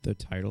The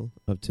title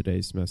of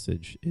today's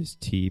message is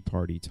Tea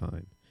Party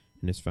Time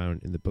and is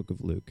found in the book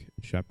of Luke,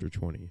 chapter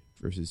 20,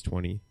 verses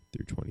 20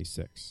 through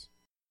 26.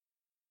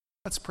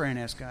 Let's pray and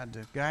ask God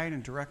to guide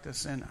and direct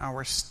us in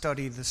our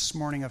study this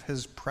morning of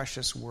His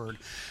precious Word.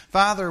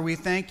 Father, we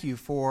thank You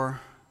for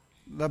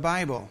the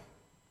Bible,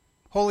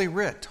 Holy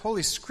Writ,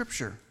 Holy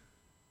Scripture,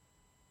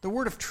 the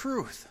Word of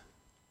truth,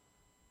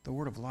 the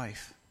Word of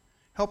life.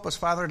 Help us,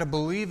 Father, to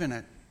believe in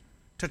it,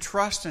 to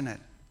trust in it,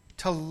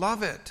 to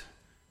love it,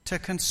 to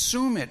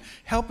consume it.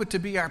 Help it to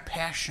be our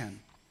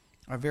passion,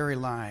 our very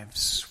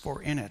lives,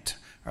 for in it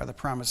are the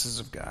promises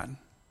of God.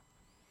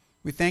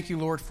 We thank You,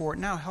 Lord, for it.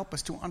 Now help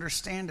us to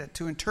understand it,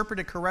 to interpret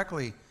it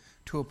correctly,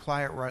 to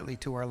apply it rightly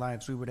to our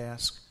lives, we would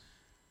ask.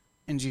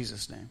 In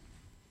Jesus' name,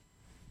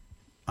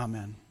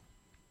 amen.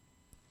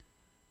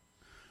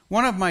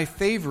 One of my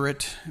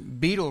favorite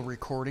Beatle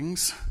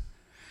recordings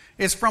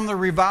is from the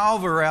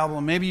Revolver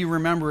album. Maybe you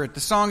remember it. The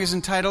song is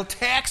entitled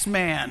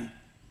Taxman.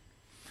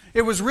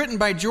 It was written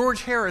by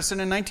George Harrison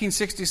in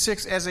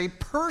 1966 as a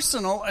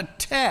personal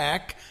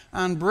attack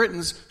on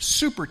Britain's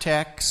super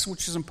tax,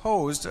 which is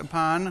imposed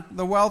upon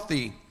the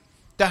wealthy,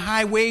 the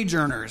high wage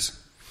earners.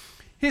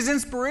 His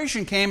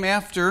inspiration came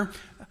after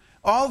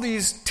all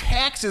these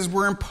taxes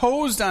were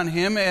imposed on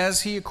him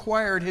as he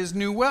acquired his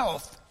new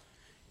wealth.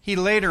 He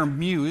later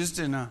mused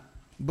in a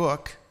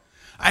book,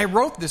 "I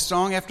wrote this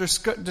song after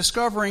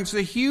discovering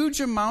the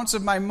huge amounts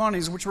of my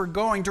monies which were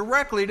going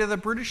directly to the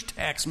British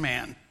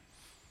taxman.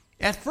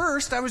 At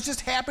first, I was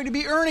just happy to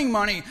be earning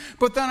money,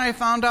 but then I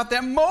found out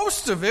that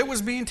most of it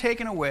was being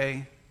taken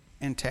away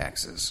in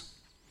taxes."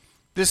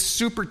 This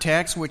super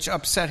tax, which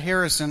upset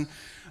Harrison,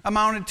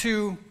 amounted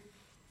to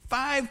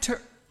 5 to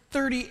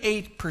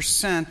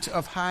 38%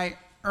 of high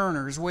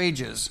earners'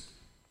 wages.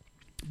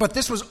 But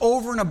this was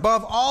over and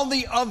above all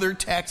the other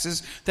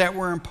taxes that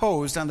were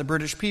imposed on the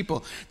British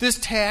people. This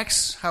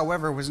tax,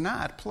 however, was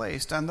not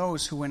placed on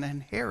those who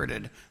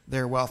inherited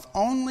their wealth,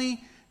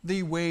 only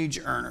the wage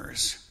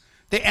earners.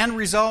 The end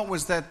result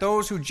was that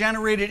those who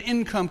generated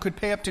income could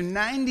pay up to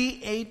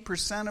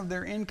 98% of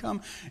their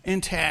income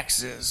in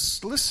taxes.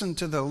 Listen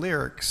to the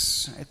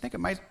lyrics. I think it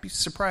might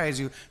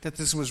surprise you that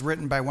this was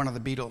written by one of the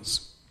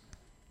Beatles.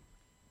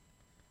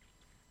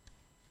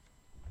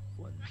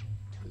 1,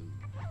 2,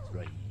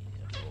 3,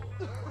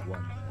 4.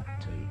 1,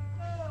 2.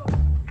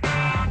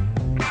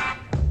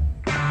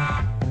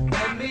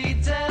 Let me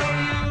tell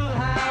you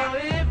how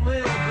it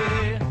will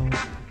be.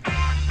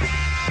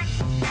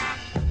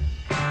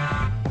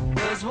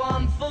 There's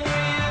 1 for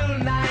you,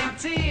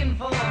 19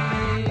 for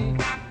me.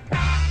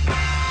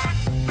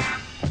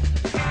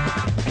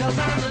 'Cause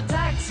I'm the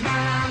tax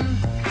man.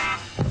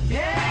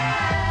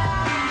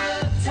 Yeah, I'm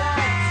the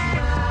tax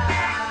man.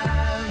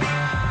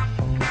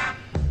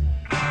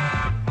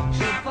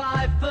 Should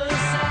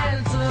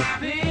 5%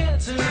 appear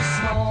too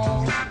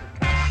small?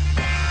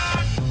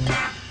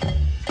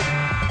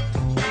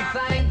 Be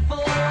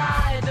thankful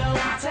I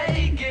don't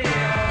take it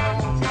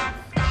all.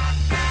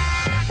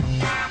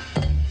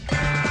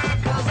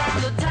 'Cause I'm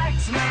the tax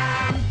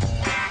man.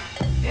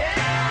 Yeah,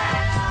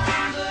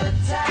 I'm the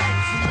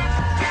tax man.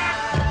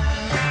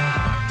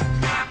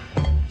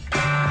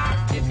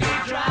 If you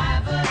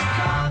drive a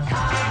car,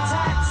 I'll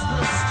tax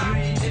the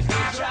street. If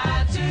you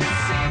drive too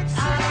sick,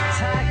 I'll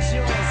tax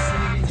your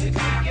seat. If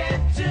you get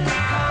too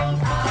cold,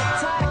 I'll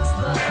tax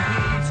the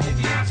heat. If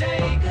you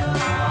take a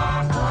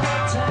walk,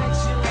 I'll tax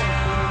your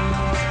food.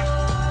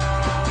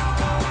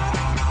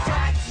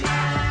 Tax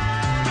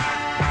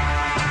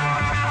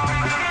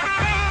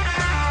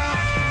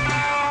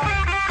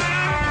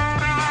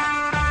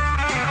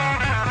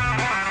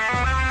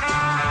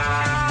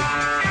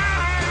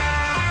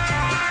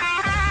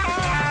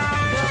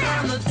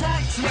I'm the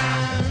tax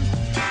man.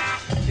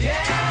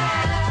 Yeah,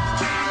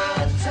 I'm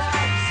the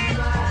tax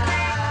man.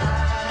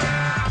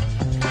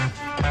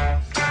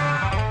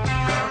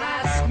 Don't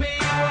ask me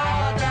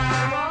what I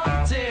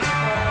want it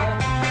for.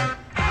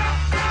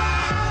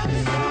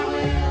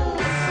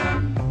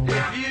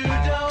 If you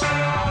don't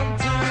want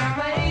to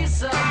pay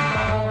some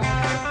more,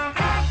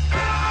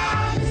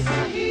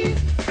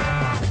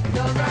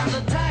 'cause I'm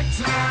the tax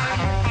man.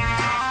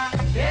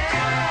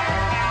 Yeah,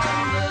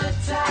 I'm the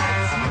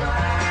tax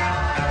man.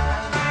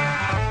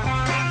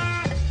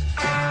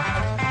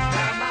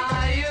 And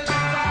my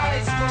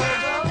advice for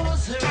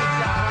those who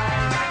die: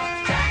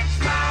 tax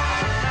man.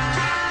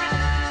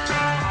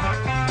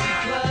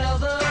 Declare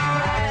the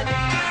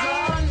pennies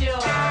on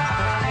your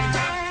eye.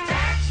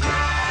 Tax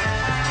man.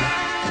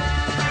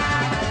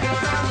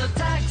 'Cause I'm the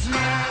tax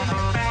man.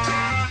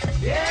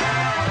 Yeah,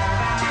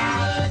 I'm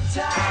the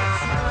tax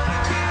man.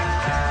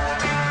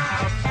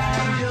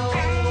 And you're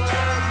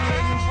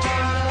working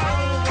for no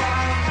one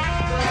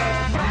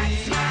but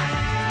me.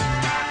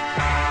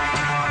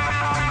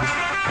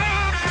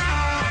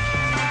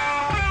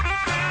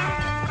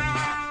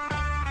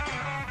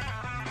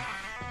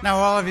 Now,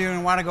 all of you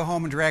want to go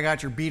home and drag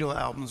out your Beatle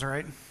albums,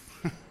 right?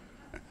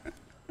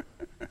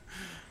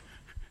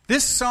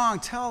 This song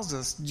tells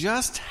us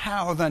just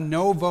how the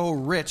nouveau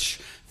rich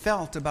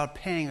felt about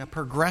paying a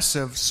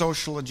progressive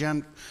social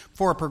agenda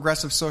for a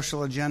progressive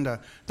social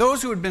agenda.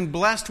 Those who had been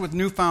blessed with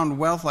newfound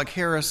wealth like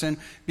Harrison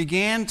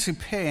began to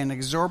pay an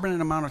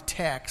exorbitant amount of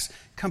tax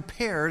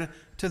compared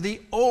to the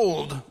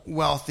old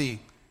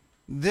wealthy.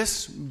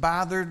 This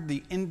bothered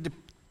the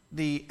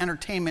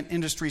entertainment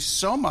industry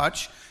so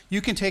much,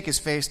 you can take his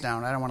face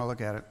down, I don't want to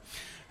look at it,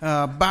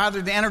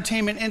 bothered the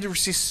entertainment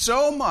industry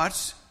so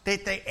much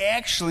that they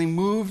actually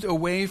moved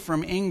away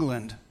from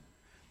England.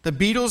 The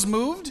Beatles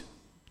moved,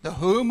 the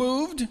Who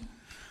moved,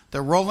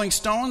 the Rolling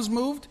Stones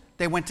moved,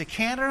 they went to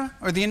Canada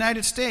or the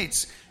United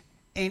States,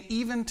 and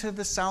even to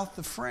the south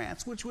of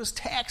France, which was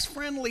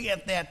tax-friendly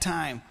at that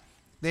time.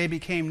 They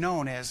became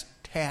known as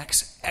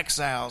tax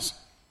exiles.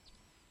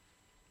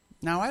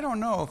 Now, I don't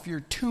know if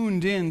you're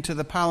tuned in to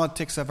the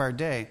politics of our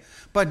day,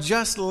 but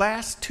just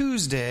last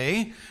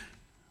Tuesday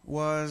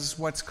was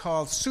what's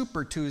called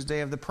Super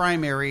Tuesday of the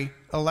primary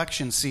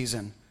election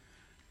season.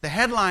 The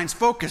headlines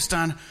focused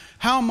on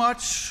how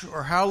much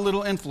or how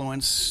little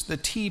influence the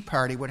Tea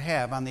Party would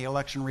have on the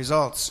election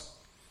results.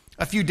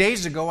 A few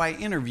days ago, I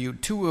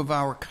interviewed two of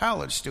our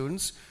college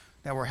students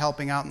that were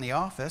helping out in the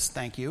office,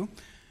 thank you,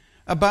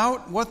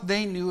 about what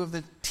they knew of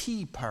the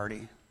Tea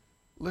Party.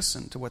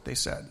 Listen to what they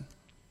said.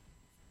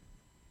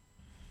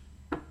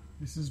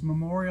 This is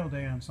Memorial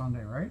Day on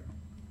Sunday, right?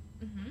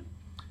 Mm-hmm.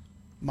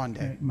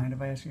 Monday. Okay, mind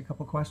if I ask you a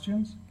couple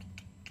questions?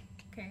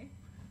 Okay.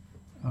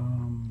 Do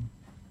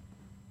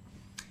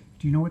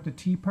you know what the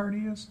Tea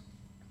Party is?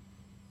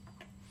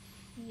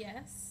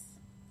 Yes.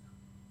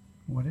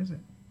 What is it?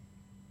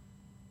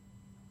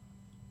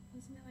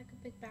 Wasn't it like a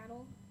big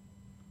battle?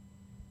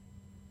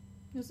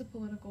 It was a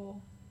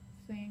political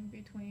thing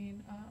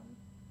between,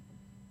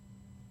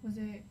 was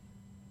it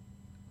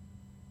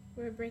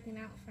We're breaking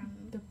out from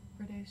the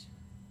British?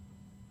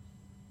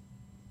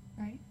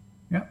 Right?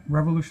 Yeah,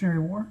 Revolutionary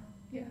War?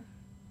 Yeah.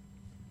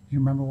 Do you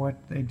remember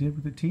what they did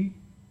with the tea?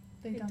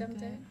 They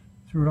dumped it.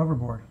 Threw it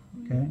overboard.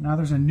 Okay, now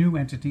there's a new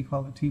entity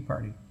called the Tea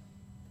Party.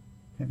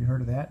 Have you heard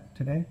of that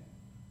today?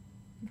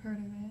 I've heard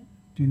of it.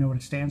 Do you know what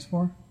it stands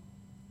for?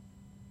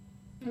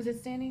 Was it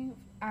standing?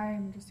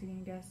 I'm just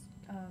taking a guess.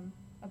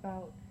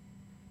 About.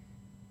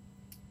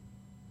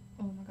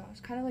 Oh my gosh,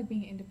 kind of like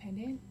being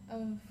independent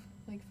of,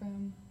 like,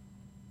 from,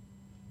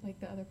 like,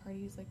 the other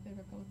parties, like the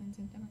Republicans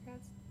and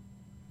Democrats.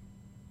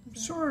 Is that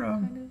Sort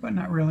of, kind but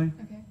not really.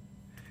 Okay.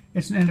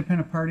 It's an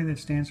independent party that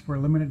stands for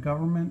limited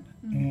government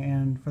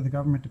and for the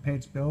government to pay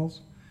its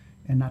bills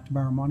and not to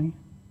borrow money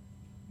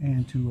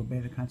and to obey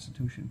the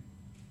Constitution.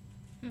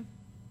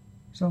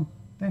 So,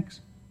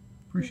 thanks.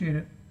 Appreciate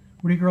it.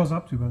 What are you girls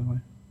up to, by the way?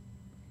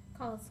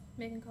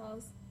 making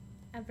calls,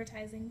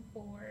 advertising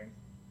for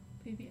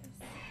PBS.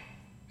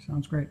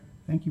 Sounds great.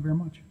 Thank you very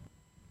much.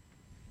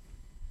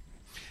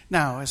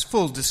 Now, as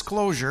full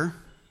disclosure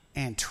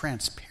and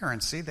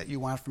transparency that you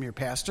want from your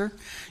pastor,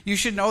 you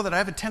should know that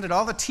I've attended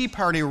all the Tea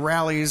Party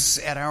rallies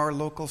at our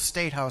local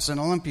state house in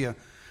Olympia.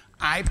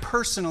 I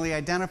personally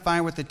identify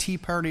with the Tea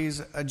Party's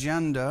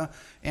agenda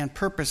and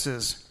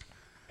purposes.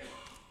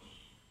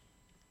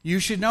 You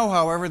should know,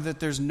 however, that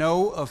there's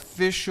no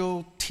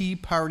official Tea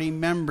Party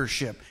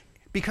membership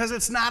because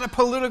it's not a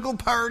political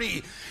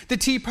party. The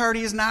Tea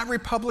Party is not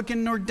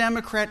Republican nor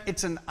Democrat.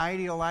 It's an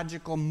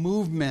ideological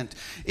movement.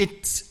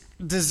 Its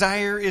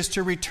desire is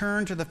to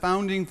return to the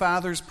Founding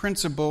Fathers'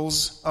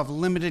 principles of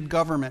limited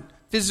government,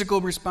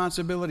 physical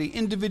responsibility,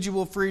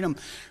 individual freedom,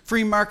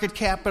 free market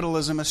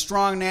capitalism, a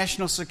strong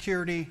national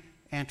security,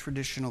 and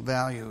traditional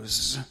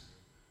values.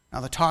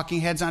 Now, the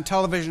talking heads on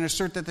television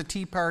assert that the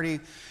Tea Party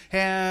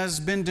has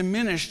been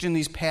diminished in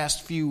these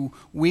past few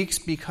weeks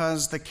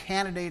because the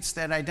candidates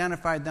that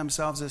identified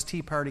themselves as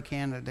Tea Party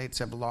candidates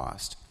have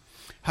lost.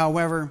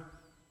 However,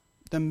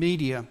 the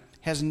media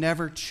has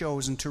never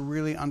chosen to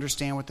really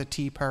understand what the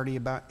Tea Party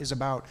is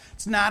about.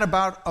 It's not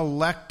about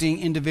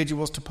electing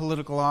individuals to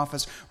political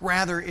office.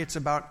 Rather, it's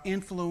about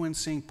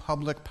influencing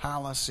public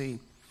policy.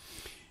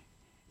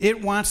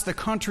 It wants the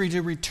country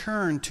to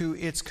return to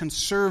its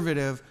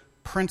conservative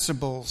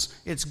principles,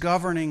 its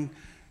governing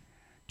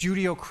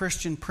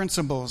Judeo-Christian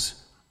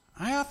principles.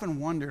 I often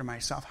wonder to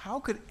myself, how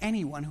could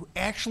anyone who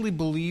actually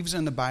believes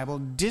in the Bible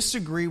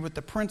disagree with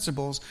the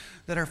principles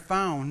that are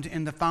found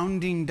in the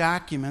founding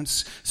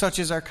documents, such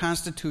as our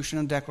Constitution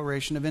and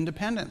Declaration of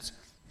Independence?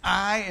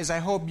 I, as I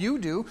hope you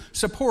do,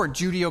 support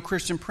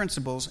Judeo-Christian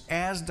principles,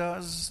 as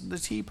does the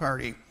Tea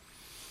Party.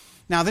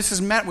 Now, this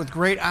is met with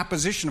great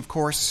opposition, of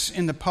course,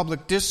 in the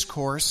public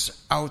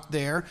discourse out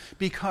there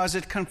because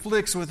it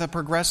conflicts with a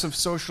progressive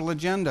social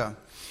agenda.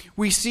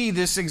 We see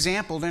this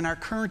exampled in our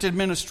current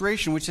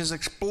administration, which has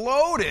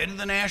exploded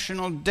the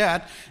national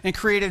debt and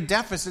created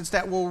deficits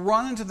that will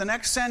run into the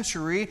next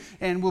century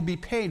and will be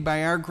paid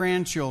by our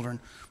grandchildren.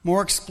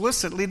 More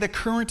explicitly, the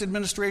current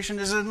administration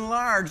has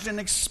enlarged and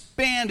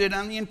expanded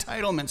on the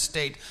entitlement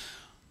state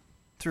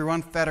through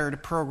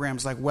unfettered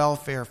programs like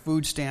welfare,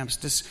 food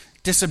stamps,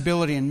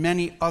 disability, and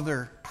many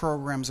other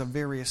programs of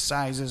various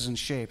sizes and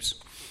shapes.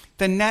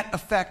 The net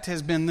effect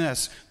has been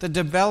this: the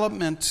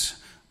development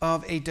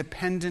of a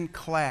dependent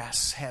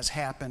class has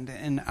happened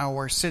in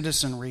our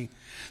citizenry.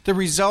 The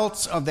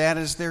results of that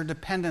is their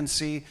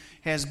dependency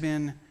has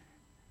been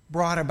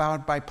brought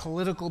about by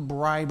political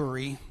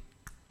bribery.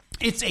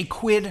 It's a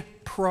quid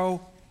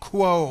pro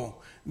quo.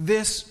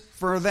 This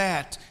for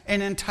that.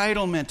 An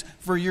entitlement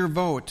for your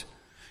vote.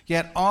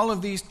 Yet all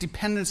of these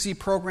dependency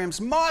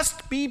programs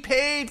must be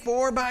paid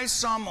for by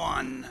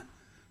someone.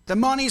 The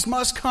monies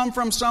must come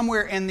from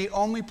somewhere, and the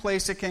only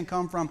place it can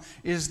come from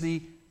is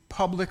the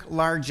public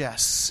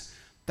largesse.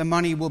 The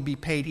money will be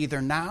paid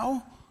either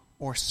now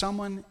or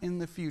someone in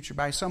the future,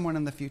 by someone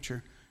in the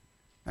future.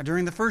 Now,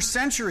 during the first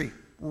century,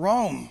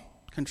 Rome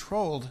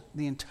controlled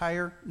the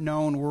entire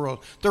known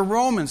world. The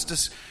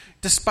Romans,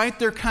 despite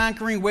their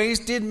conquering ways,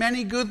 did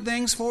many good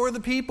things for the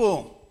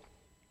people.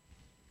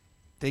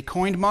 They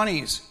coined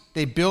monies.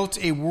 They built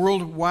a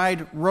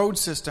worldwide road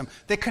system.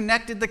 They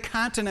connected the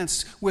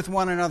continents with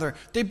one another.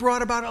 They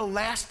brought about a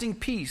lasting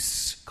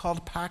peace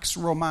called Pax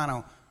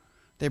Romana.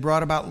 They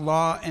brought about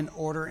law and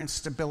order and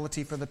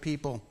stability for the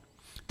people.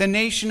 The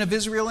nation of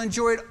Israel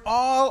enjoyed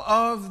all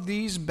of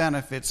these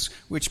benefits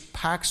which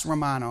Pax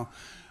Romana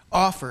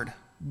offered,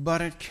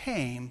 but it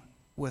came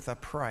with a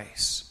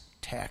price: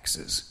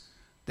 taxes.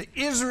 The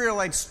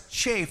Israelites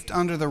chafed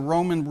under the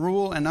Roman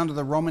rule and under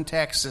the Roman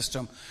tax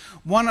system.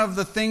 One of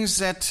the things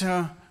that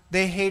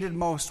they hated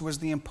most was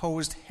the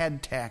imposed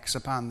head tax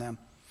upon them.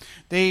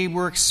 They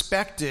were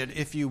expected,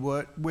 if you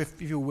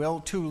will,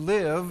 to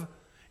live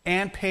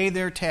and pay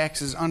their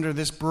taxes under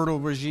this brutal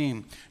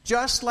regime.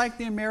 Just like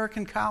the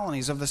American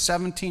colonies of the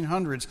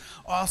 1700s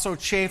also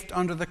chafed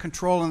under the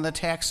control and the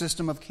tax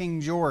system of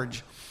King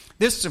George.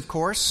 This, of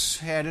course,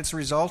 had its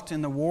result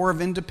in the War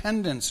of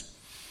Independence.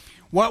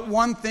 What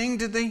one thing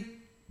did the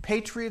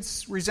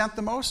patriots resent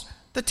the most?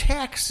 The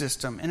tax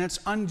system and its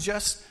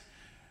unjust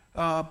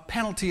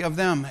penalty of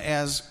them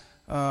as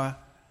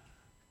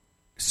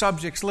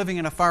subjects living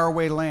in a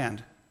faraway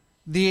land.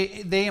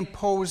 They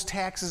imposed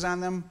taxes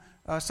on them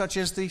such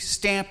as the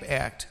Stamp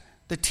Act,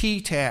 the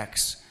tea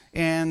tax,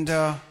 and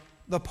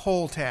the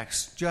poll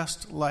tax,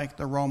 just like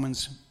the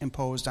Romans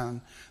imposed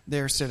on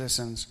their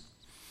citizens.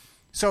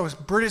 So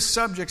British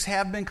subjects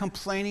have been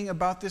complaining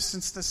about this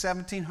since the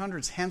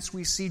 1700s. Hence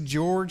we see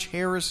George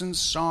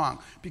Harrison's song,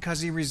 because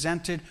he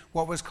resented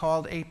what was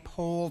called a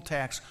poll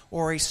tax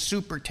or a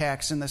super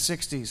tax in the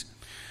 60s.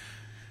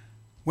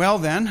 Well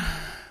then,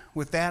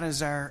 with that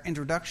as our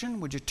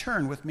introduction, would you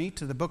turn with me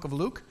to the book of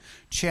Luke,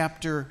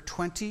 chapter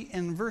 20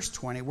 and verse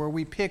 20, where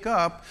we pick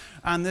up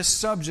on this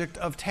subject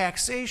of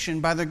taxation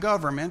by the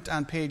government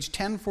on page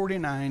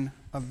 1049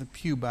 of the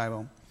Pew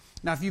Bible.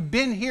 Now, if you've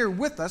been here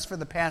with us for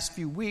the past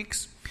few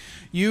weeks,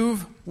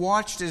 you've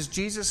watched as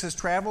Jesus has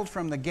traveled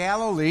from the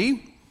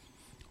Galilee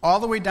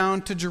all the way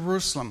down to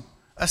Jerusalem.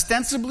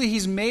 Ostensibly,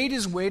 he's made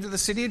his way to the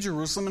city of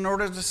Jerusalem in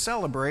order to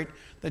celebrate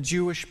the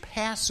Jewish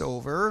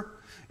Passover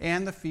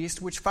and the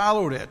feast which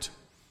followed it.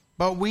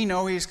 But we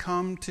know he's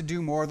come to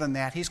do more than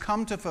that. He's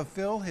come to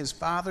fulfill his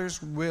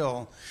Father's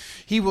will.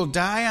 He will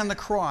die on the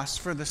cross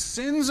for the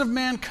sins of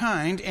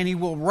mankind, and he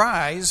will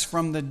rise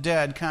from the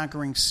dead,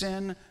 conquering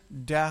sin,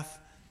 death,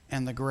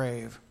 and the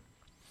grave.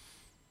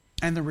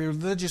 And the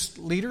religious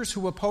leaders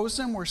who opposed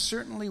him were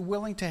certainly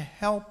willing to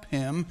help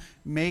him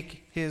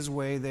make his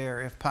way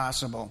there if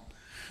possible.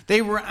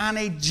 They were on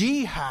a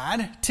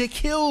jihad to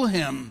kill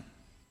him,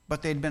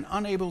 but they'd been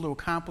unable to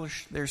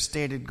accomplish their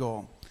stated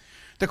goal.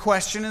 The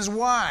question is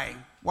why?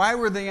 Why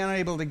were they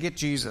unable to get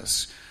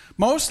Jesus?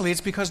 Mostly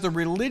it's because the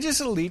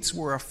religious elites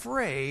were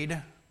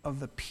afraid of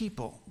the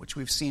people, which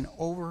we've seen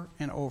over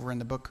and over in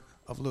the book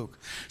of Luke.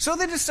 So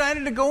they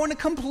decided to go in a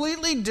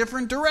completely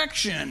different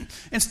direction.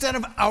 Instead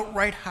of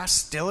outright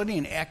hostility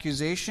and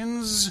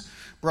accusations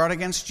brought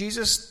against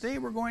Jesus, they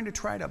were going to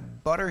try to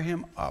butter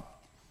him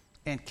up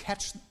and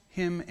catch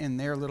him in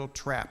their little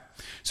trap.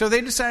 So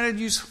they decided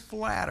to use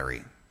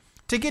flattery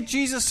to get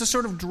Jesus to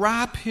sort of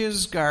drop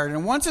his guard.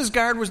 And once his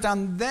guard was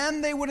down,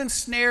 then they would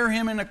ensnare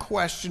him in a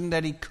question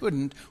that he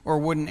couldn't or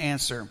wouldn't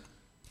answer.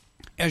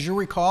 As you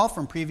recall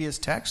from previous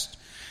texts,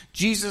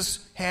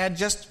 Jesus had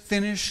just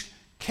finished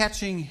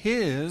catching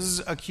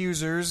his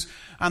accusers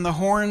on the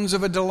horns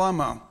of a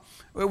dilemma.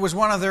 It was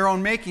one of their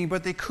own making,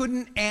 but they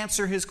couldn't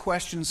answer his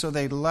question, so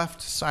they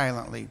left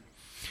silently.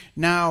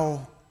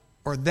 Now,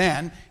 or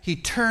then, he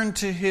turned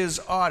to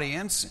his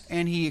audience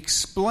and he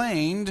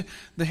explained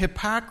the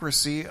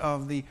hypocrisy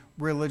of the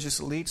religious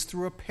elites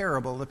through a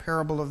parable, the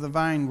parable of the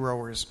vine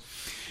growers.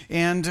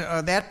 And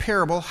that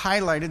parable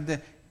highlighted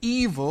the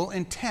evil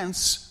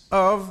intents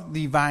of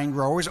the vine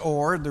growers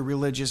or the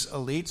religious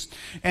elites,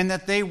 and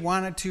that they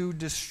wanted to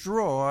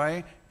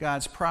destroy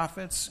God's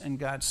prophets and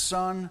God's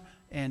Son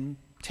and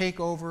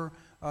take over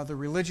the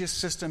religious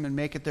system and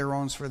make it their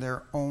own for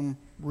their own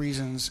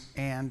reasons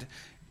and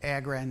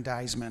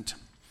aggrandizement.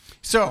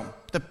 So,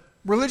 the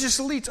religious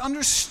elites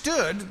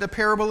understood the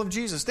parable of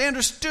Jesus. They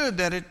understood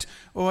that it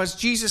was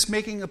Jesus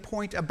making a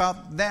point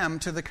about them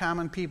to the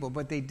common people,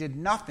 but they did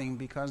nothing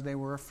because they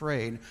were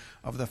afraid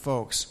of the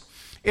folks.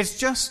 It's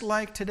just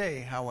like today,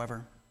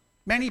 however.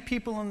 Many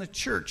people in the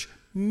church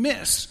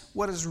miss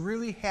what is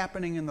really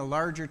happening in the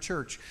larger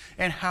church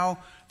and how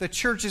the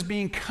church is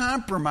being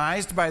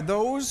compromised by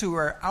those who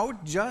are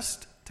out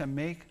just to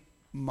make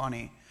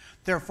money.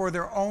 They're for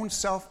their own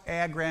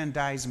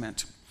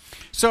self-aggrandizement.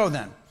 So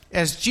then,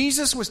 as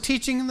Jesus was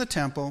teaching in the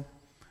temple,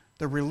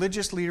 the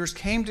religious leaders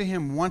came to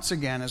him once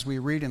again, as we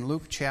read in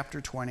Luke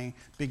chapter 20,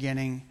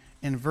 beginning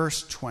in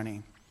verse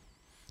 20.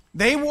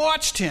 They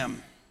watched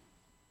him.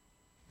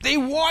 They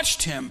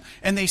watched him,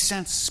 and they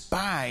sent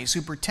spies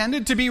who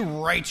pretended to be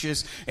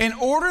righteous in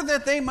order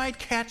that they might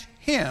catch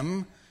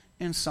him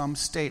in some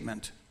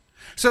statement,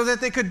 so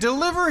that they could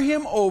deliver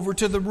him over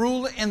to the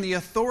rule and the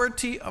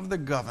authority of the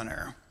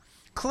governor.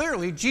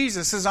 Clearly,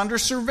 Jesus is under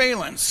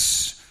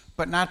surveillance,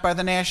 but not by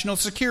the National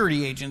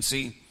Security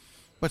Agency,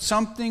 but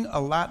something a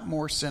lot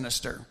more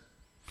sinister.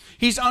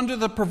 He's under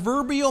the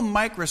proverbial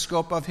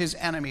microscope of his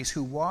enemies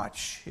who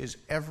watch his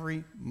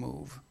every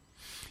move.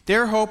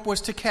 Their hope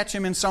was to catch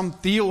him in some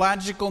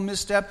theological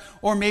misstep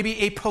or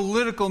maybe a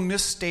political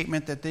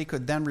misstatement that they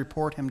could then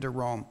report him to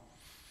Rome.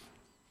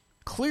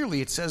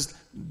 Clearly, it says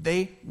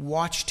they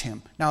watched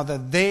him. Now,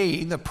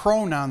 the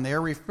pronoun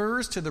there,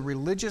 refers to the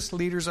religious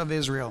leaders of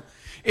Israel.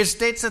 It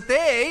states that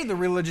they, the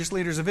religious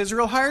leaders of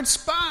Israel, hired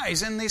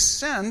spies and they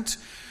sent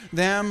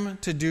them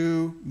to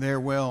do their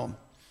will.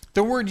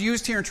 The word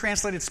used here and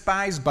translated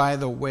spies, by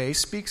the way,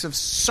 speaks of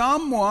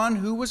someone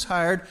who was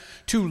hired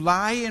to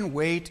lie in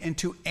wait and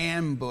to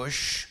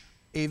ambush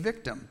a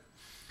victim.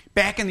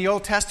 Back in the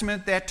Old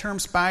Testament, that term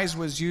spies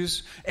was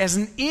used as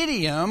an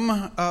idiom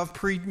of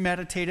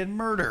premeditated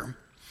murder.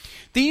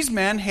 These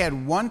men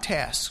had one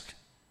task,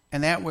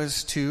 and that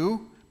was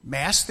to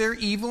mask their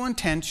evil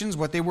intentions,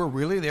 what they were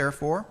really there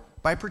for,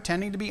 by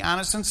pretending to be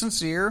honest and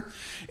sincere,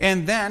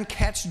 and then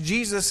catch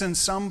Jesus in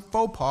some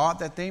faux pas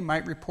that they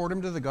might report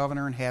him to the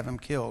governor and have him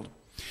killed.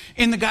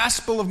 In the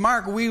Gospel of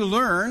Mark, we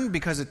learn,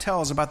 because it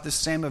tells about this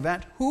same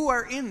event, who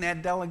are in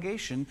that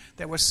delegation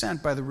that was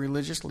sent by the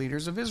religious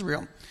leaders of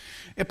Israel.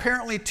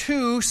 Apparently,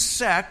 two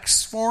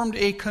sects formed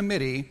a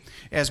committee,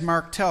 as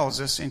Mark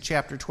tells us in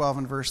chapter 12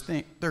 and verse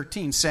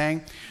 13,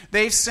 saying,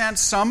 they sent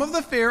some of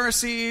the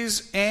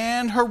Pharisees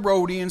and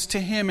Herodians to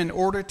him in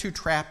order to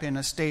trap in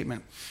a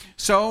statement.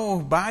 So,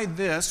 by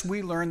this,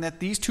 we learn that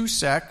these two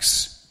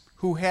sects,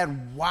 who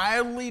had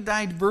wildly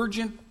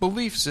divergent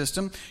belief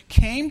system,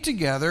 came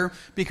together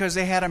because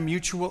they had a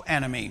mutual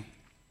enemy.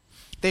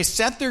 They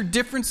set their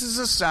differences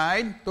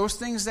aside, those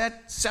things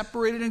that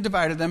separated and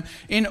divided them,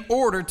 in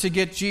order to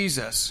get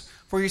Jesus.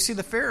 For you see,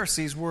 the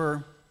Pharisees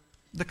were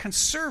the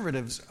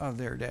conservatives of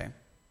their day,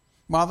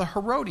 while the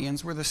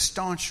Herodians were the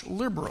staunch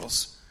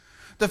liberals.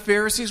 The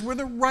Pharisees were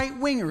the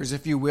right-wingers,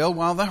 if you will,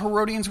 while the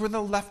Herodians were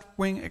the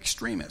left-wing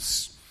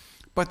extremists.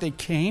 But they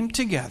came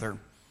together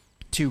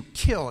to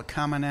kill a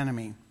common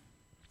enemy.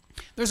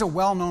 There's a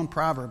well-known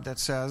proverb that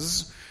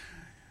says,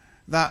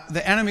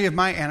 the enemy of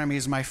my enemy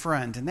is my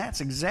friend. And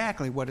that's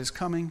exactly what is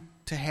coming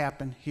to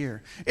happen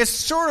here. It's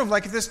sort of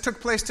like if this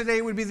took place today,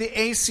 it would be the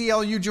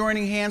ACLU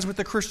joining hands with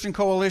the Christian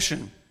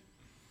Coalition.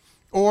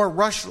 Or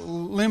Rush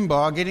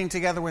Limbaugh getting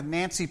together with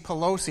Nancy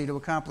Pelosi to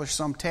accomplish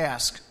some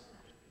task.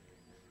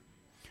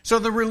 So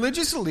the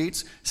religious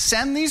elites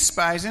send these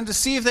spies in to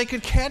see if they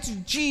could catch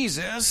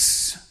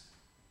Jesus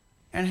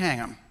and hang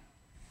him.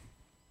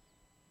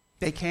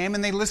 They came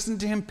and they listened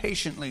to him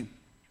patiently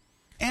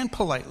and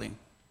politely.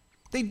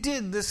 They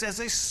did this as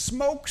a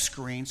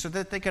smokescreen so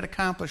that they could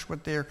accomplish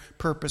what their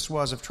purpose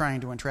was of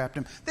trying to entrap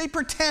him. They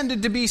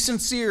pretended to be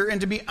sincere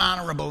and to be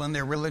honorable in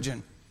their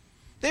religion.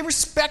 They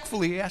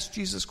respectfully asked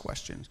Jesus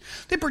questions.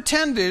 They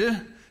pretended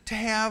to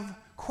have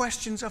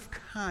questions of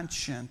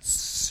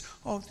conscience.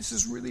 Oh, this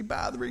is really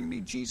bothering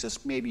me,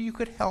 Jesus. Maybe you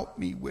could help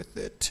me with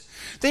it.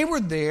 They were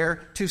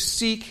there to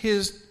seek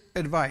his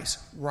advice.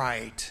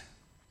 Right.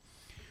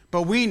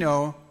 But we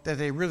know that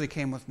they really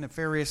came with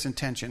nefarious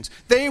intentions.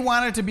 They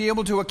wanted to be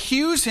able to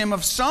accuse him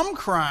of some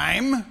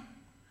crime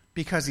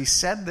because he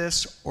said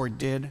this or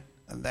did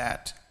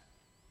that.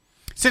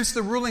 Since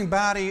the ruling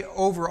body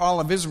over all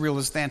of Israel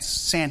is that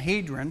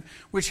Sanhedrin,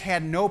 which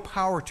had no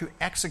power to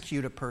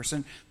execute a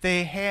person,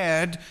 they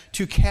had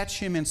to catch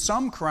him in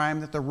some crime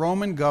that the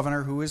Roman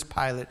governor, who is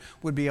Pilate,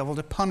 would be able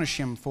to punish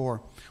him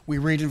for. We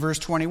read in verse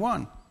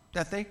 21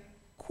 that they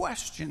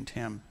questioned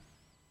him.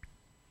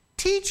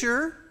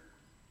 Teacher,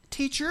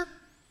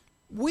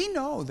 we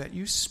know that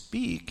you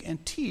speak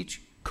and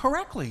teach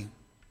correctly,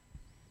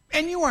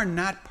 and you are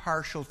not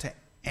partial to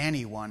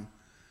anyone,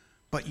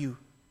 but you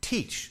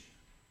teach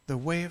the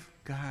way of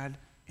God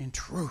in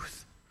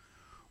truth.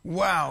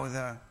 Wow,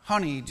 the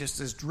honey just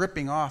is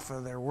dripping off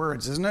of their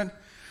words, isn't it?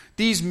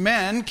 These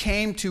men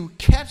came to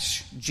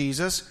catch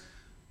Jesus,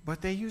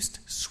 but they used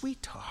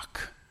sweet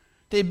talk.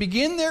 They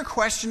begin their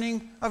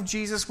questioning of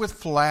Jesus with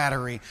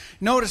flattery.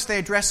 Notice they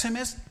address him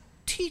as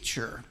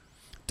teacher,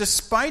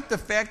 despite the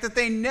fact that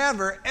they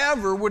never,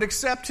 ever would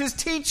accept his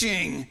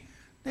teaching.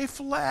 They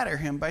flatter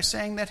him by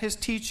saying that his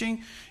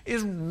teaching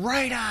is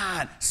right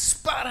on,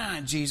 spot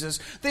on, Jesus.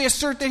 They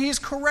assert that he is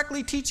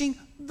correctly teaching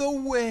the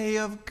way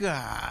of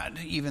God,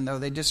 even though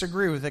they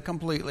disagree with it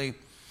completely.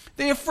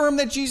 They affirm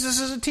that Jesus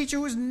is a teacher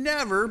who has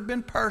never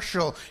been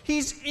partial.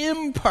 He's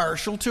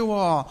impartial to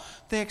all.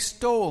 They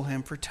extol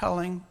him for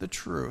telling the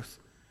truth,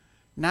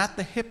 not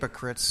the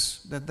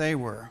hypocrites that they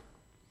were.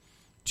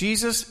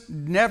 Jesus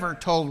never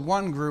told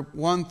one group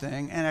one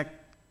thing and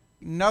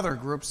another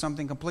group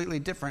something completely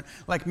different,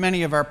 like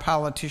many of our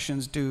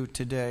politicians do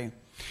today.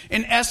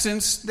 In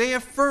essence, they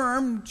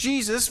affirm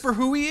Jesus for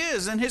who he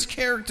is and his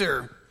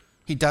character.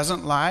 He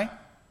doesn't lie,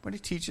 but he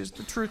teaches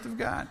the truth of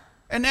God.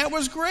 And that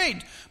was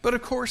great. But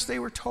of course, they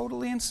were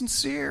totally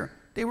insincere.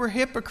 They were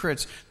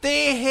hypocrites.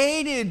 They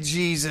hated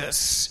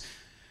Jesus.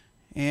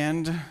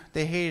 And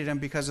they hated him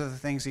because of the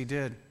things he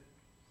did.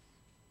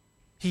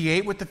 He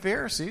ate with the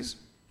Pharisees,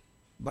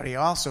 but he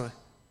also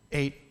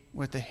ate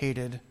with the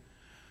hated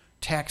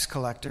tax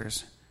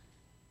collectors.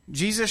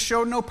 Jesus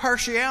showed no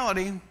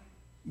partiality,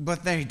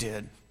 but they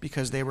did,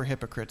 because they were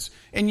hypocrites.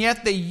 And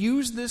yet they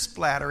used this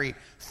flattery,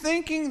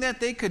 thinking that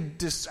they could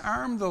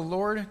disarm the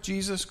Lord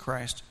Jesus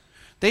Christ.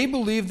 They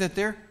believed that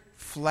their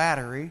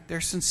flattery,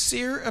 their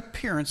sincere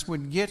appearance,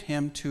 would get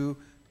him to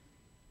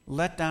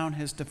let down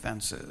his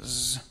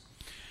defenses.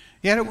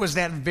 Yet it was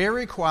that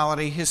very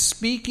quality, his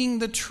speaking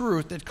the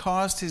truth, that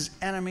caused his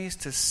enemies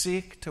to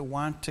seek to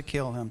want to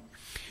kill him.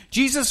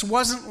 Jesus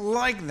wasn't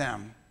like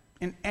them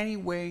in any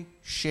way,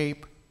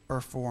 shape,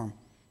 or form.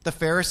 The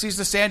Pharisees,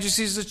 the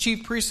Sadducees, the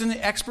chief priests, and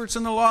the experts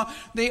in the law,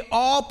 they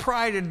all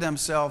prided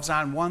themselves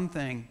on one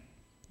thing: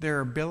 their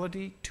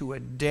ability to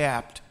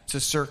adapt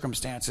to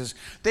circumstances.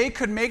 They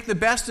could make the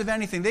best of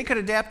anything. They could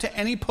adapt to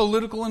any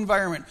political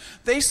environment.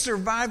 They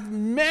survived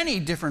many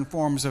different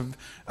forms of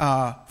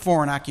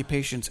foreign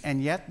occupations,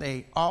 and yet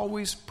they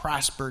always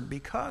prospered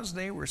because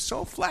they were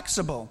so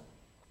flexible.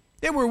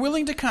 They were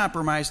willing to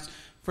compromise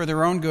for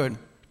their own good.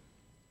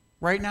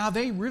 Right now,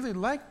 they really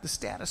liked the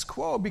status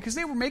quo because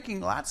they were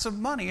making lots of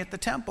money at the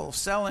temple,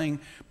 selling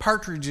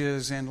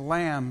partridges and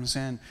lambs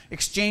and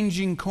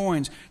exchanging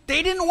coins.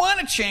 They didn't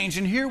want to change,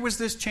 and here was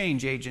this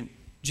change agent,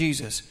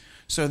 Jesus.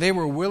 So they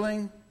were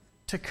willing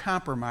to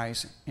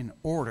compromise in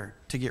order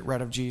to get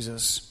rid of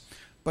Jesus.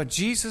 But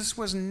Jesus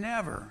was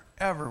never,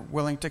 ever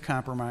willing to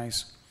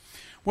compromise.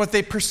 What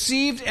they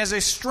perceived as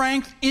a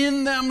strength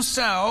in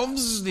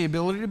themselves, the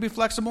ability to be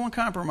flexible and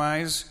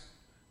compromise,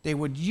 they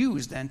would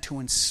use then to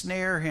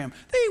ensnare him.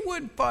 They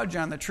would fudge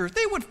on the truth.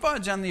 They would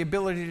fudge on the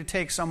ability to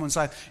take someone's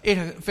life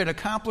if it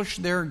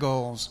accomplished their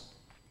goals.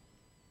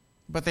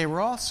 But they were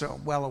also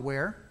well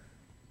aware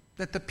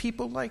that the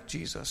people liked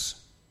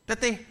Jesus,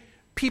 that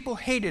people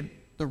hated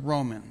the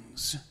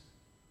Romans.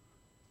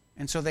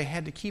 And so they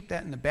had to keep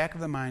that in the back of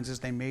their minds as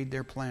they made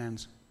their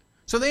plans.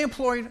 So they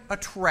employed a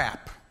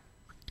trap.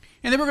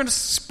 And they were going to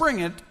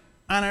spring it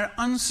on an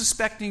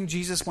unsuspecting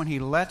Jesus when he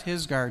let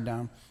his guard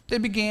down. They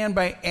began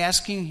by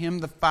asking him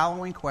the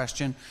following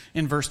question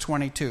in verse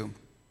 22.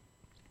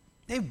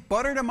 They've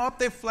buttered him up,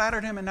 they've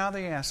flattered him, and now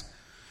they ask,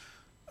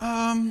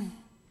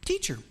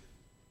 Teacher,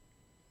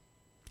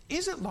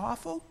 is it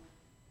lawful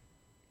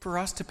for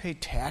us to pay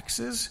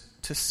taxes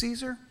to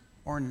Caesar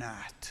or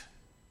not?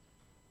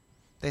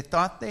 They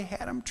thought they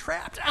had him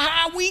trapped.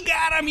 We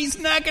got him. He's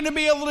not going to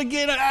be able to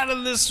get out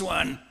of this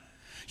one.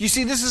 You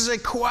see, this is a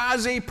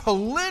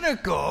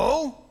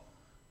quasi-political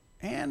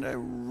and a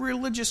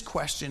religious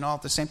question all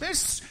at the same time.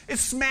 It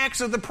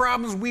smacks of the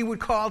problems we would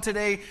call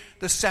today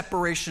the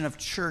separation of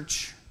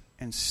church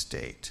and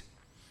state.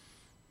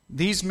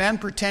 These men,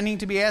 pretending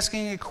to be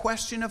asking a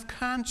question of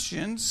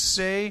conscience,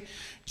 say,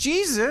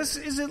 Jesus,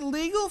 is it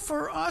legal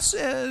for us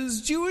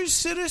as Jewish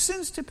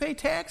citizens to pay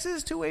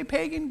taxes to a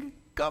pagan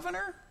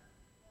governor?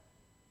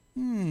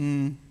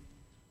 They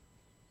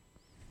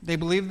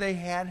believed they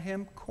had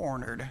him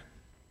cornered.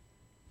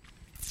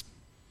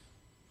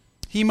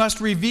 He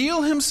must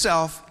reveal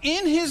himself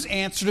in his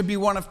answer to be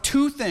one of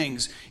two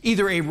things,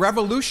 either a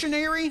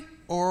revolutionary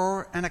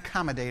or an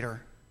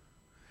accommodator.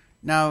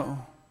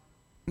 Now,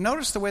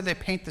 notice the way they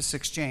paint this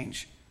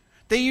exchange.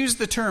 They use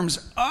the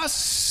terms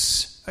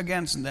us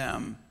against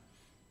them.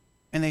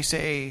 And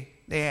they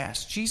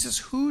ask, Jesus,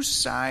 whose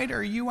side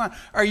are you on?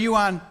 Are you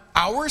on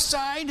our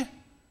side,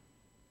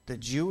 the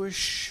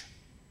Jewish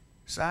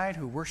side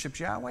who worships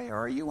Yahweh, or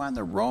are you on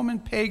the Roman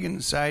pagan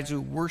side who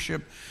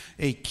worship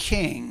a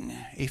king,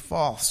 a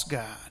false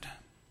god?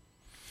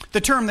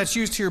 The term that's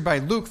used here by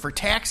Luke for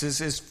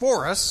taxes is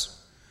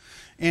phoros,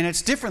 and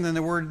it's different than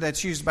the word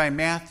that's used by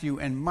Matthew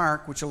and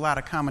Mark, which a lot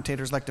of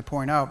commentators like to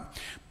point out.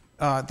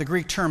 The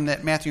Greek term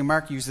that Matthew and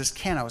Mark use is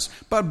kanos.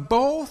 But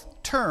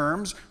both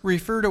terms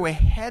refer to a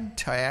head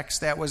tax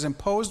that was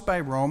imposed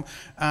by Rome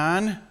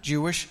on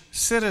Jewish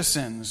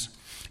citizens.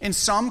 In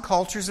some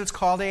cultures, it's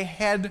called a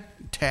head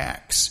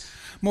tax.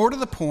 More to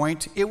the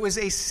point, it was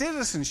a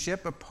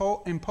citizenship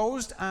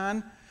imposed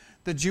on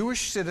the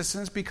Jewish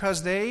citizens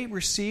because they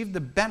received the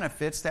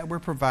benefits that were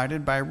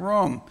provided by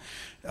Rome.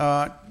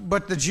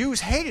 But the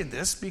Jews hated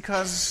this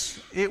because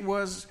it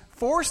was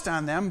forced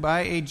on them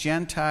by a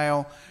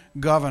Gentile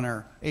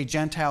governor, a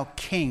Gentile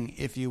king,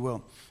 if you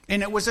will.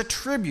 And it was a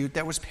tribute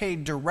that was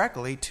paid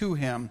directly to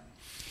him.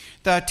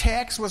 The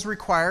tax was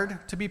required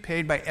to be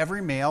paid by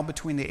every male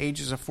between the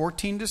ages of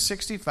 14 to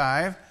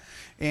 65,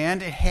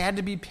 and it had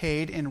to be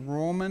paid in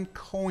Roman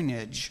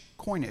coinage.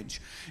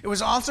 It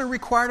was also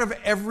required of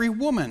every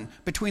woman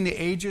between the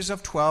ages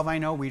of 12. I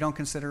know we don't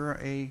consider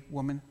a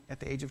woman at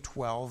the age of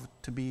 12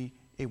 to be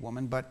a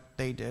woman, but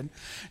they did,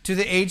 to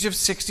the age of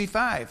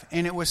 65.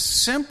 And it was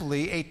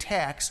simply a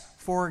tax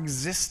for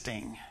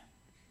existing.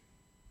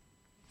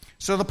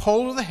 So the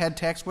poll of the head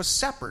tax was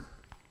separate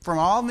from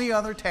all the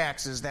other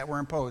taxes that were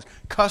imposed.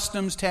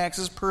 Customs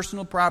taxes,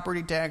 personal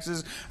property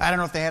taxes. I don't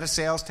know if they had a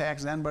sales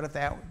tax then, but if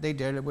they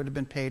did, it would have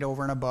been paid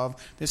over and above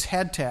this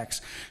head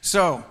tax.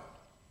 So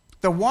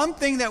the one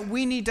thing that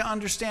we need to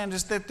understand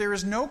is that there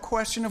is no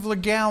question of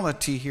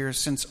legality here,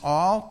 since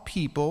all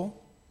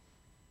people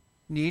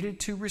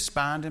needed to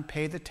respond and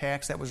pay the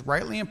tax that was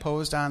rightly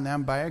imposed on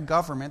them by a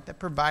government that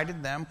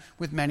provided them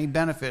with many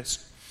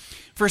benefits.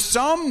 For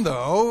some,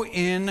 though,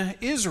 in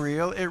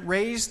Israel, it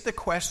raised the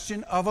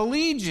question of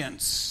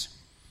allegiance.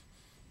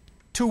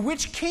 To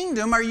which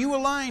kingdom are you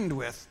aligned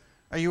with?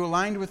 Are you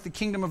aligned with the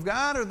kingdom of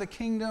God or the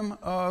kingdom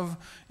of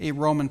a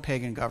Roman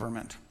pagan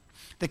government?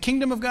 The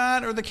kingdom of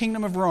God or the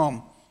kingdom of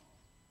Rome?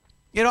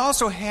 It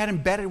also had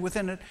embedded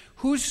within it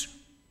whose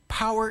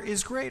power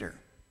is greater.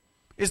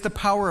 Is the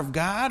power of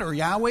God or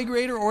Yahweh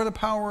greater, or the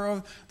power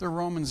of the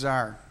Roman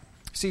Czar,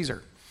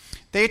 Caesar?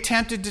 They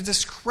attempted to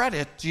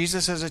discredit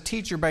Jesus as a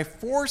teacher by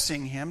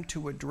forcing him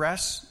to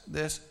address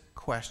this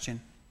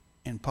question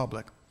in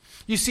public.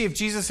 You see, if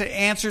Jesus had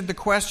answered the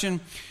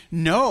question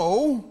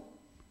no,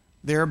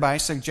 thereby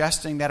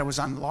suggesting that it was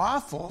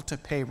unlawful to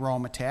pay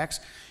Rome a tax,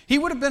 he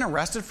would have been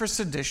arrested for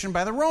sedition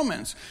by the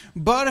Romans.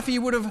 But if he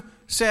would have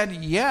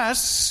said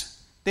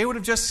yes, they would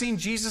have just seen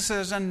Jesus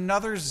as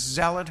another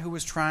zealot who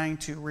was trying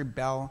to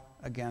rebel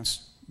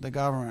against the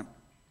government.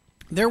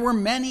 There were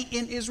many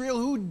in Israel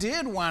who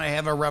did want to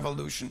have a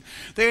revolution.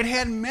 They had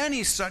had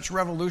many such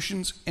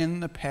revolutions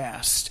in the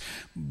past.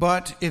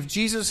 But if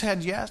Jesus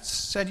had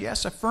said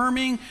yes,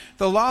 affirming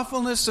the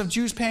lawfulness of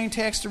Jews paying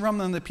tax to Rome,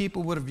 then the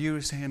people would have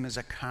viewed him as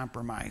a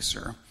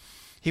compromiser.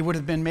 He would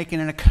have been making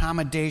an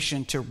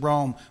accommodation to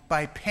Rome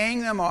by paying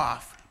them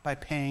off, by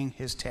paying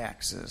his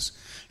taxes.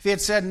 If he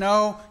had said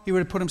no, he would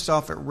have put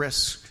himself at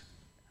risk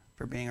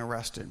for being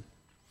arrested.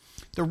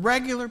 The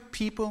regular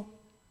people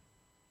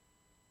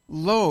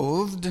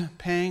loathed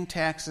paying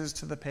taxes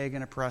to the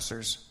pagan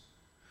oppressors.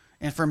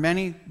 And for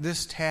many,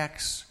 this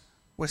tax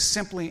was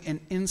simply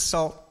an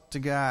insult to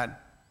God.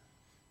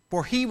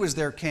 For he was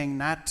their king,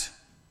 not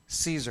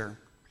Caesar.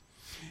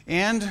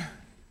 And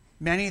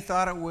many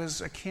thought it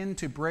was akin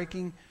to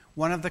breaking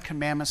one of the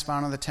commandments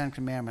found in the Ten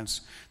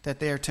Commandments, that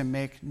they are to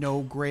make no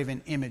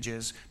graven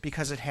images,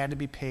 because it had to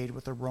be paid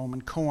with a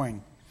Roman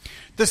coin.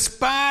 The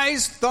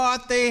spies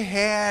thought they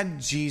had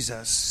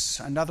Jesus,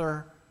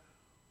 another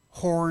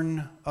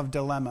horn of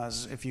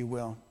dilemmas, if you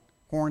will.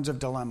 Horns of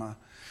dilemma.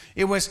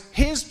 It was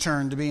his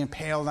turn to be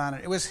impaled on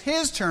it. It was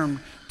his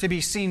turn to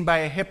be seen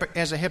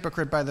as a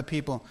hypocrite by the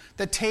people.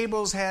 The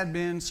tables had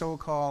been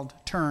so-called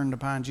turned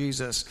upon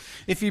Jesus.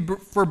 If he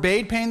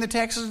forbade paying the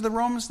taxes of the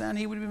Romans, then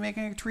he would be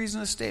making a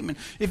treasonous statement.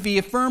 If he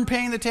affirmed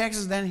paying the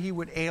taxes, then he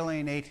would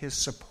alienate his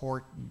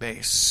support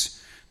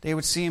base. They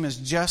would see him as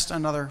just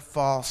another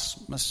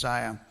false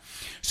Messiah.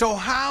 So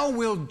how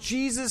will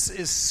Jesus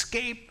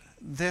escape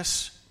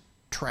this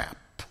trap?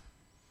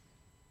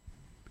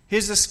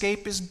 His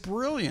escape is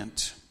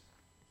brilliant.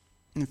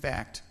 In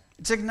fact,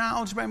 it's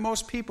acknowledged by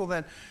most people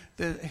that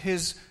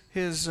his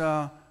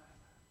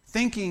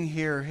thinking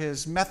here,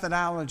 his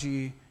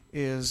methodology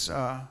is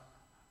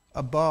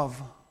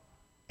above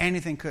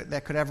anything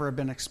that could ever have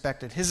been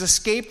expected. His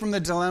escape from the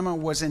dilemma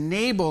was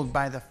enabled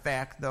by the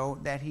fact, though,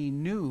 that he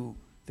knew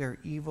their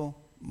evil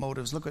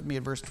motives. Look at me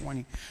at verse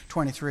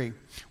 23,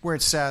 where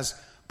it says,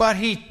 "But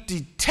he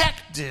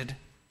detected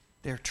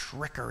their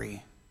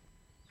trickery."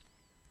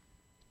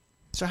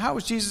 So how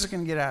is Jesus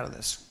going to get out of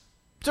this?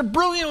 It's a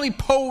brilliantly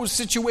posed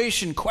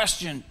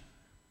question.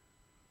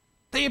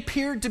 They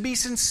appeared to be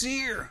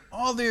sincere.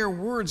 All their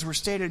words were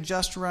stated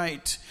just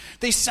right.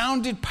 They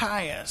sounded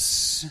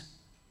pious.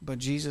 But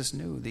Jesus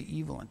knew the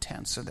evil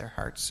intents of their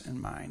hearts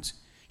and minds.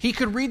 He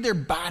could read their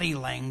body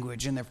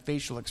language and their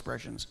facial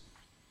expressions.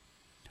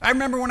 I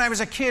remember when I was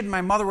a kid,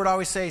 my mother would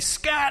always say,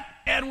 "Scott,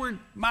 Edward,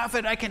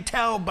 Moffat, I can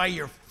tell by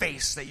your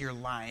face that you're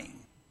lying."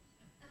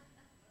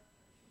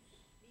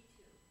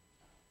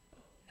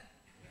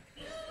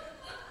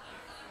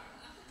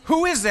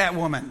 Who is that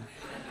woman?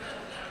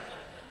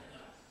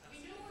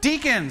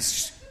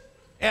 Deacons,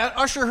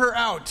 usher her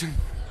out.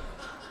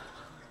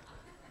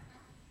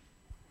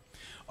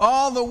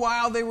 All the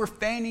while they were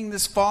feigning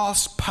this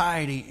false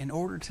piety in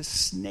order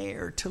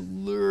to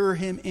lure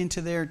him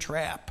into their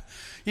trap.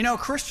 You know,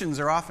 Christians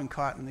are often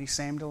caught in these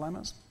same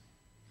dilemmas.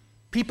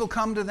 People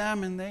come to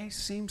them and they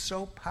seem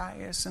so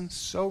pious and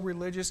so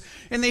religious,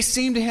 and they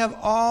seem to have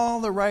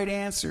all the right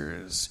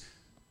answers.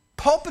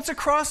 Pulpits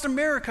across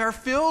America are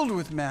filled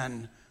with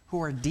men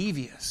who are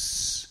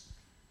devious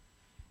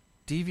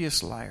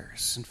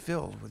liars and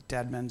filled with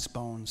dead men's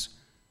bones.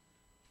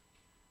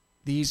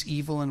 These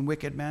evil and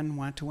wicked men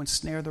want to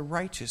ensnare the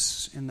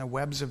righteous in the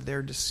webs of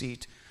their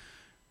deceit.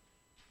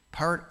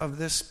 part of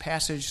this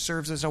passage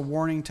serves as a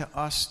warning to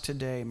us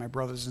today, my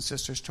brothers and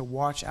sisters, to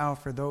watch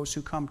out for those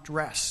who come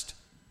dressed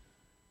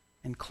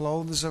in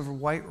clothes of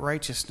white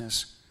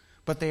righteousness,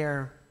 but they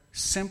are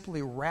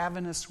simply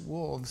ravenous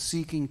wolves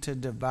seeking to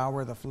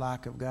devour the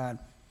flock of God.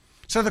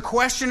 So the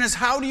question is,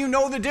 how do you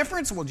know the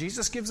difference? Well,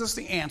 Jesus gives us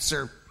the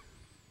answer.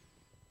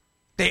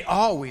 They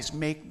always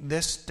make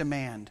this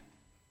demand: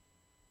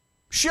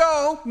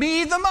 show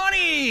me the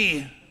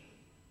money.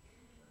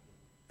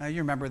 Now, you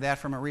remember that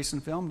from a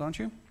recent film, don't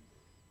you?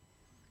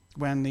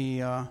 When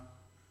the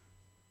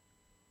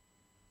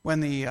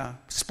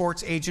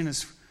sports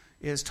agent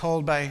is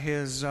told by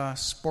his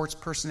sports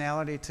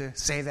personality to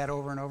say that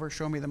over and over,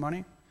 show me the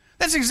money.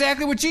 That's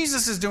exactly what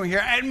Jesus is doing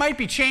here. It might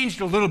be changed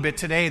a little bit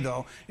today,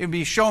 though. It would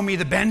be show me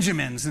the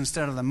Benjamins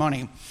instead of the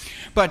money.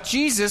 But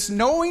Jesus,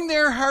 knowing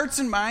their hearts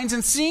and minds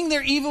and seeing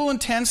their evil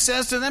intent,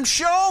 says to them,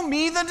 show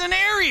me the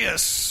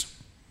denarius.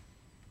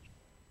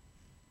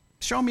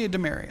 Show me a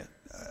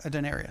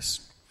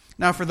denarius.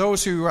 Now, for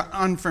those who are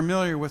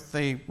unfamiliar with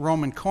the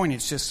Roman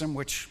coinage system,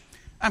 which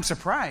I'm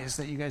surprised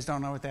that you guys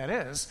don't know what that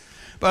is,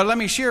 but let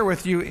me share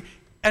with you,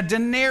 a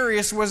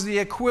denarius was the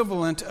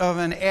equivalent of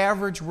an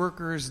average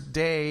worker's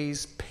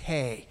day's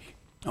pay.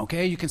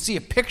 Okay, you can see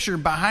a picture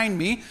behind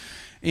me,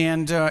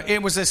 and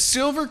it was a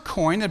silver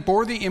coin that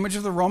bore the image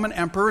of the Roman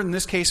emperor. In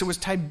this case, it was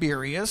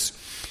Tiberius,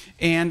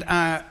 and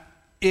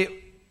it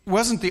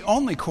wasn't the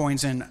only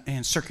coins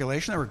in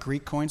circulation. There were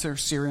Greek coins, there were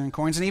Syrian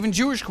coins, and even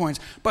Jewish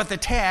coins. But the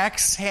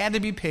tax had to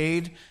be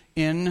paid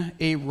in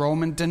a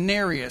Roman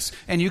denarius.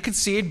 And you can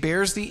see it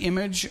bears the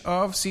image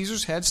of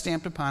Caesar's head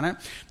stamped upon it.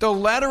 The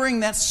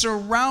lettering that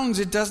surrounds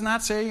it does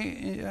not say,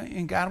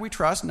 in God we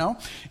trust. No.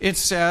 It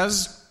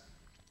says,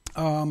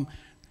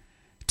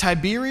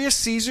 Tiberius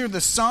Caesar, the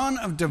son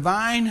of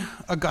divine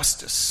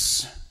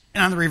Augustus.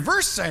 And on the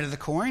reverse side of the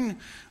coin,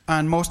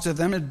 on most of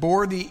them, it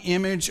bore the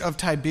image of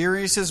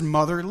Tiberius'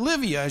 mother,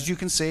 Livia, as you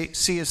can see,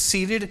 is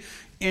seated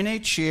in a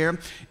chair,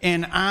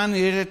 and on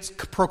it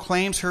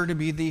proclaims her to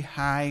be the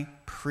high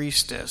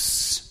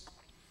priestess.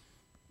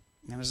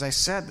 And as I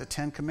said, the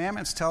Ten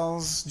Commandments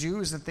tells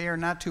Jews that they are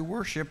not to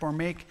worship or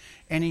make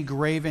any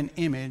graven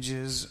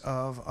images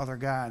of other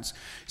gods.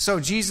 So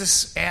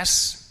Jesus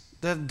asks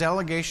the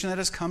delegation that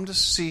has come to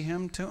see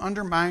him, to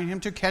undermine him,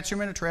 to catch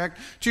him in a trap,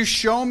 to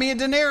show me a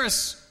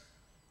denarius.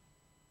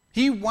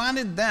 He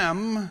wanted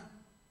them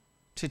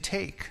to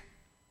take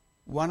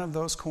one of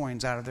those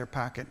coins out of their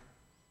pocket.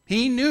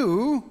 He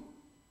knew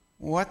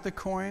what the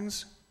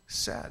coins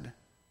said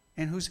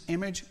and whose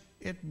image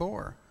it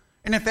bore.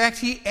 And in fact,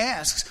 he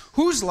asks,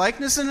 whose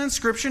likeness and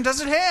inscription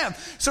does it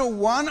have? So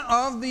one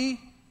of the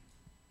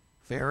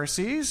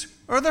Pharisees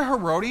or the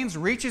Herodians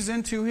reaches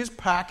into his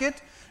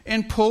pocket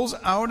and pulls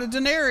out a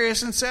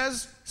denarius and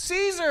says,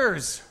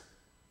 Caesar's.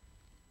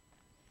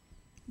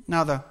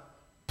 Now the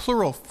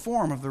plural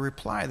form of the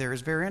reply there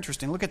is very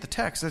interesting. Look at the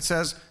text. It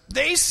says,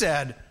 they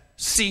said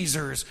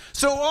Caesar's.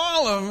 So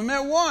all of them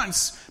at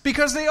once,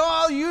 because they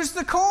all used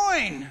the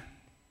coin.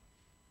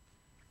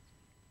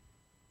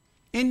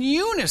 In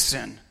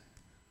unison,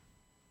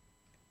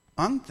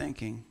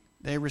 unthinking,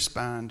 they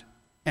respond.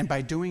 And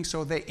by doing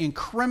so, they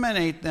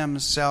incriminate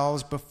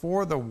themselves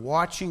before the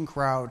watching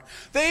crowd.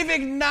 They've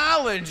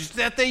acknowledged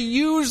that they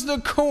use the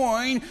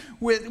coin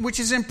which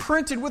is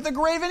imprinted with a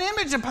graven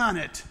image upon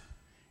it.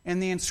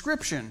 And the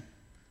inscription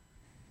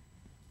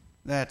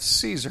that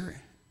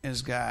Caesar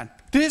is God.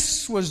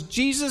 This was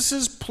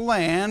Jesus'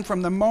 plan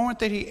from the moment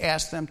that he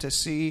asked them to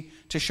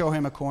show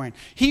him a coin.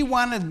 He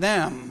wanted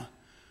them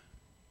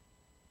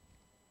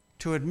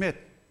to admit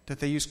that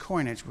they use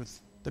coinage with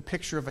the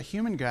picture of a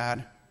human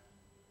God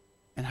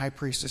and high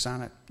priestess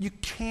on it. You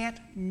can't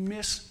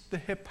miss the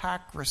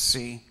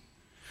hypocrisy.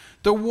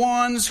 The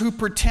ones who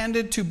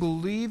pretended to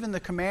believe in the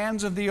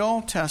commands of the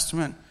Old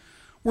Testament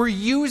were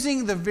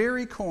using the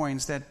very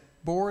coins that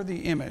bore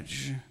the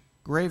image,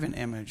 graven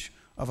image,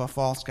 of a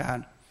false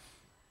god.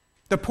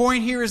 The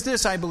point here is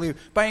this, I believe.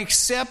 By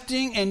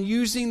accepting and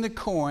using the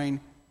coin,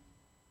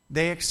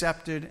 they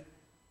accepted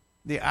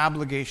the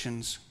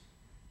obligations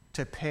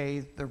to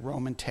pay the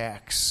Roman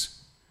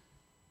tax.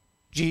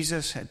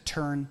 Jesus had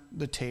turned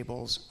the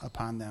tables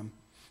upon them.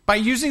 By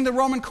using the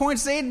Roman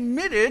coins, they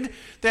admitted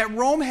that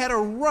Rome had a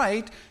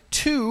right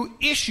to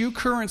issue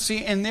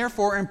currency and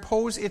therefore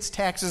impose its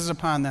taxes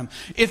upon them.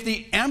 If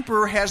the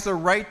emperor has the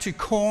right to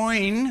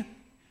coin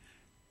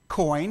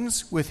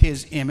coins with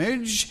his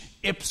image,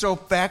 ipso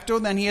facto,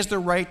 then he has the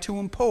right to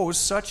impose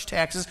such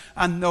taxes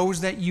on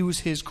those that use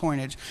his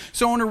coinage.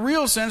 So in a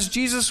real sense,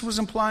 Jesus was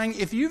implying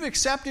if you've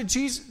accepted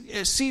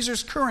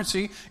Caesar's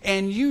currency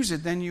and use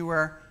it, then you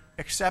are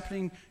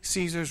accepting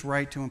Caesar's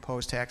right to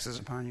impose taxes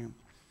upon you.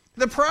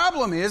 The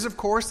problem is, of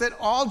course, that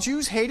all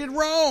Jews hated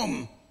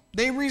Rome.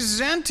 They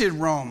resented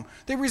Rome.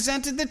 They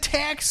resented the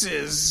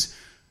taxes.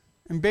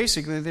 And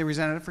basically, they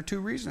resented it for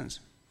two reasons.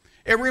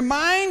 It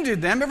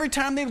reminded them every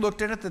time they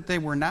looked at it that they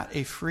were not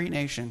a free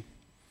nation.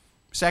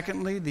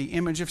 Secondly, the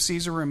image of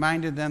Caesar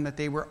reminded them that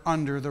they were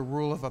under the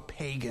rule of a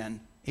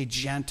pagan. a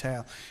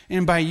Gentile.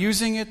 And by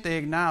using it, they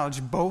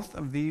acknowledge both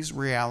of these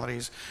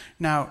realities.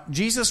 Now,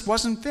 Jesus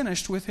wasn't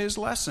finished with his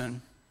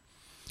lesson.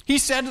 He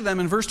said to them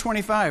in verse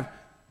 25,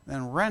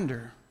 then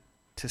render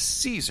to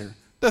Caesar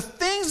the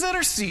things that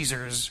are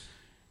Caesar's,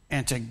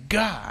 and to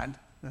God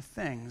the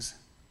things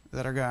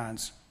that are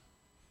God's.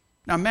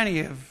 Now,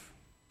 many have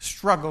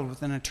struggled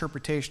with an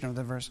interpretation of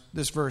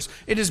this verse.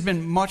 It has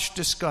been much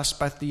discussed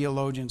by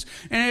theologians,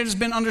 and it has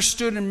been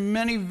understood in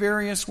many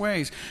various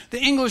ways. The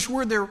English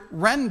word there,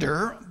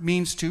 render,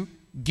 means to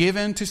give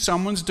in to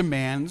someone's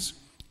demands.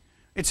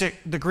 It's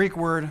the Greek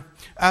word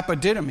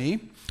apodidomi,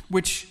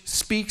 which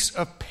speaks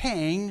of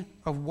paying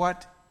of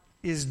what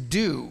is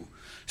due.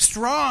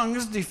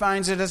 Strong's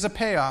defines it as a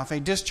payoff, a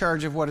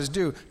discharge of what is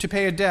due, to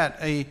pay a debt,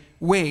 a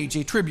wage,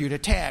 a tribute, a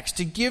tax,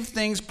 to give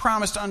things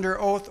promised under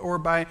oath or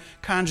by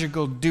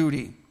conjugal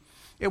duty.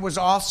 It was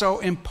also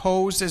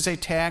imposed as a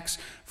tax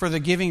for the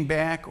giving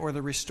back or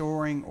the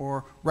restoring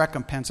or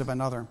recompense of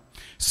another.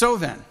 So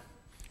then,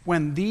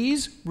 when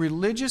these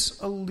religious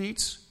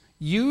elites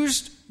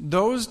used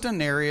those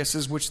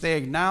denariuses, which they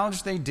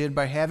acknowledged they did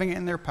by having it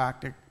in their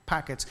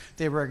pockets,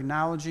 they were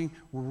acknowledging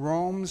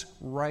Rome's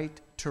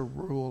right to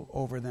rule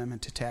over them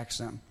and to tax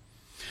them.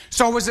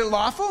 So was it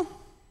lawful?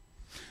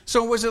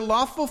 So was it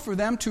lawful for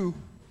them to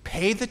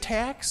pay the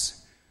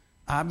tax?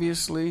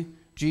 Obviously,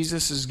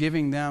 Jesus is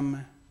giving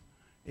them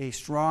a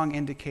strong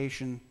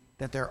indication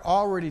that they're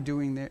already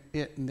doing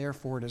it, and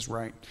therefore it is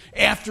right.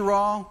 After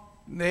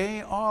all,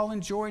 they all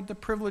enjoyed the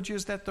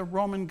privileges that the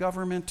Roman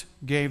government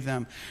gave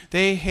them.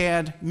 They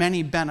had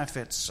many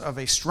benefits of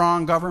a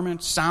strong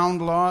government,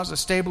 sound laws, a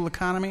stable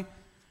economy,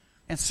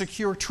 and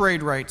secure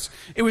trade rights.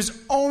 It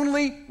was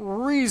only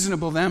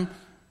reasonable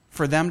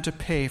for them to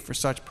pay for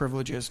such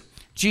privileges.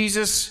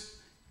 Jesus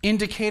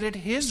indicated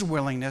his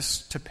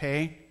willingness to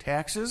pay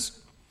taxes.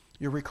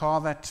 You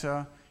recall that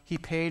he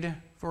paid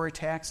for a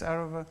tax out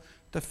of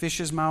the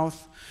fish's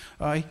mouth.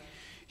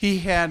 He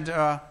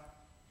had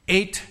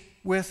ate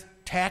with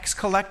tax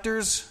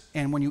collectors,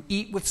 and when you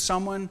eat with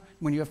someone,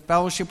 when you have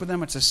fellowship with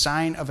them, it's a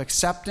sign of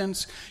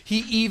acceptance. He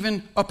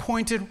even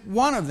appointed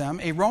one of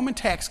them, a Roman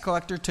tax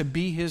collector, to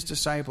be his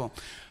disciple.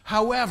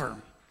 However,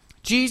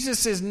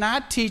 Jesus is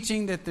not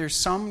teaching that there's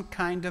some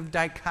kind of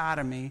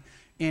dichotomy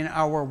in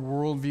our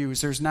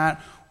worldviews. There's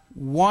not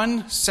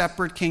one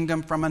separate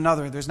kingdom from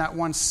another. There's not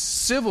one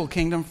civil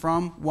kingdom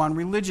from one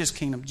religious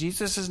kingdom.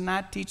 Jesus is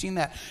not teaching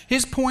that.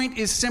 His point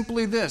is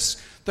simply this: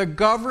 the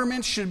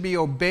government should be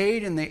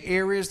obeyed in the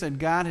areas that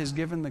God has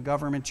given the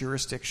government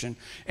jurisdiction,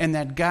 and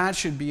that God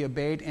should be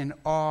obeyed in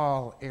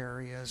all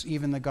areas,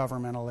 even the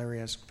governmental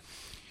areas.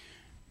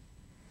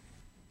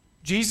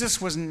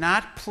 Jesus was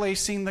not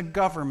placing the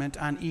government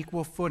on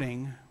equal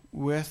footing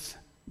with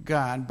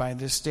God by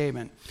this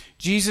statement.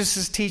 Jesus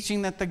is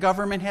teaching that the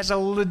government has a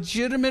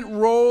legitimate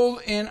role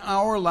in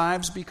our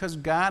lives because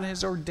God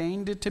has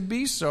ordained it to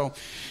be so.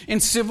 In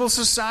civil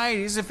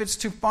societies, if it's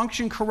to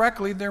function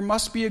correctly, there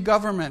must be a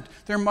government.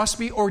 There must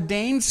be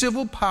ordained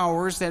civil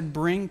powers that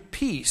bring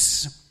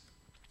peace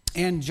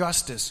and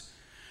justice.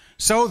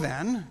 So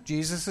then,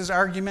 Jesus'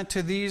 argument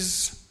to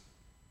these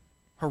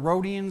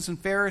Herodians and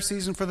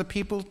Pharisees and for the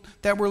people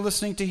that we're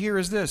listening to here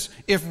is this: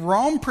 if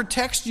Rome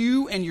protects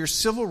you and your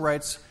civil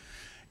rights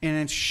and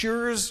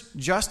ensures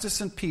justice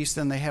and peace,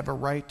 then they have a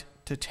right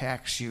to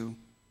tax you.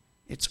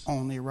 It's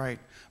only right.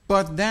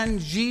 But then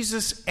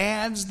Jesus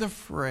adds the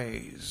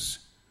phrase,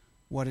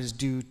 what is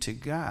due to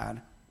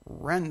God,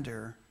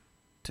 render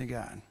to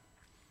God.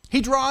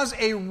 He draws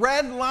a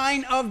red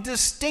line of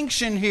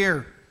distinction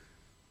here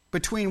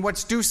between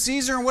what's due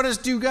Caesar and what is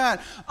due God.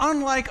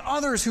 Unlike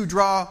others who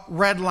draw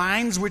red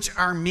lines which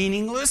are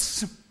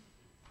meaningless,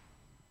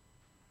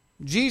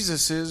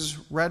 Jesus'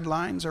 red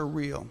lines are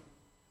real.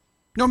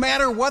 No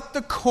matter what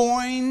the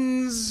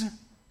coins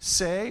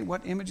say,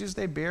 what images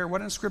they bear,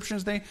 what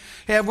inscriptions they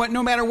have,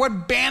 no matter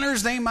what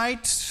banners they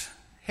might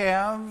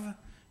have,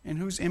 and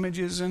whose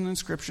images and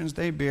inscriptions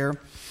they bear,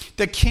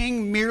 the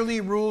king merely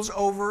rules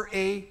over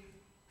a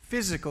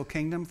physical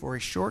kingdom for a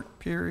short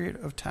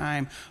period of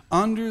time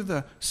under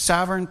the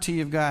sovereignty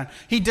of God.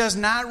 He does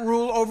not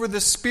rule over the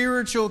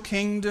spiritual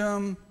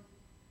kingdom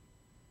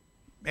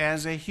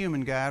as a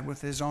human God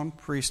with his own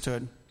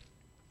priesthood.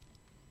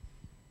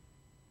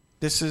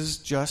 This is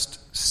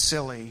just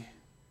silly.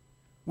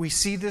 We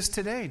see this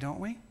today, don't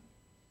we?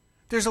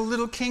 There's a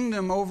little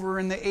kingdom over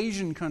in the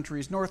Asian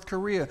countries, North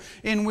Korea,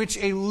 in which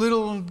a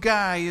little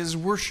guy is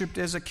worshipped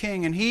as a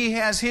king, and he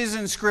has his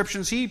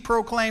inscriptions. He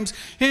proclaims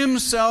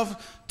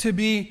himself to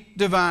be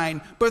divine.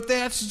 But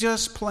that's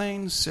just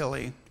plain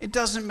silly. It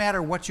doesn't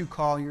matter what you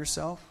call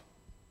yourself.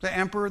 The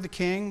emperor, the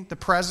king, the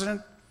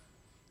president.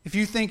 If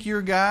you think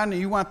you're God and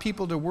you want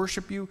people to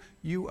worship you,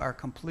 you are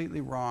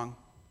completely wrong.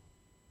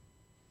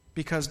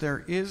 Because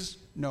there is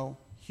no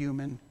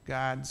human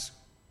gods.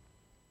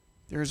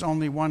 There is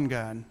only one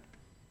God.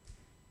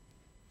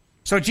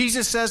 So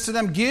Jesus says to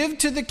them, give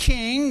to the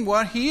king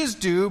what he is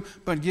due,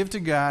 but give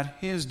to God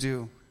his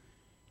due.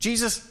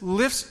 Jesus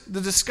lifts the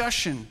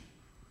discussion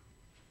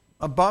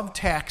above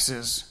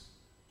taxes,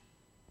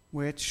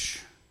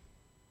 which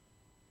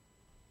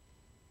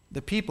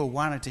the people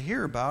wanted to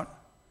hear about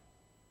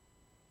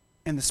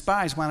and the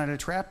spies wanted to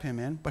trap him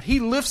in. But he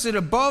lifts it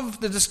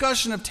above the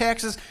discussion of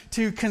taxes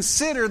to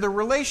consider the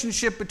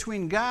relationship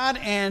between God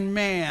and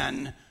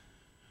man.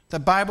 The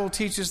Bible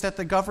teaches that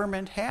the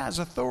government has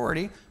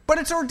authority, but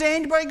it's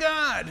ordained by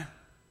God.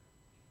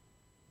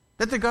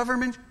 That the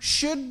government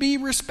should be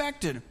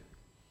respected,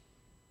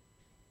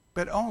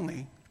 but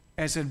only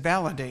as it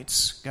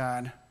validates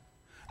God.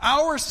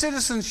 Our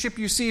citizenship,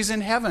 you see, is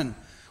in heaven,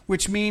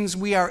 which means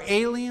we are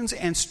aliens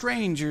and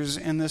strangers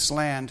in this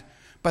land.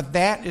 But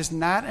that is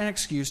not an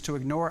excuse to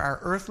ignore our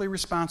earthly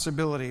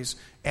responsibilities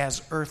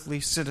as earthly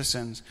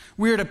citizens.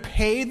 We are to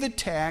pay the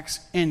tax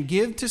and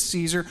give to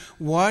Caesar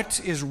what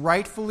is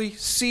rightfully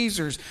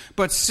Caesar's.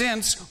 But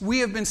since we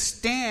have been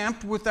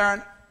stamped with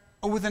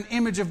an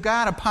image of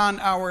God upon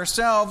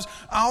ourselves,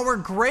 our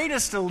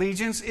greatest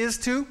allegiance is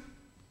to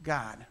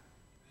God.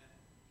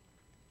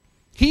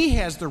 He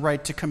has the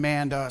right to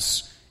command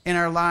us in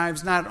our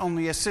lives, not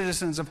only as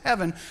citizens of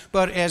heaven,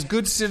 but as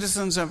good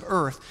citizens of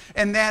earth.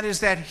 And that is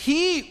that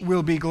He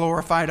will be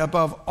glorified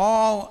above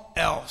all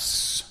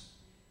else.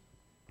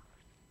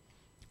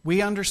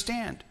 We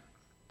understand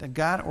that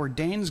God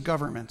ordains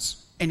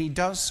governments, and He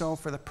does so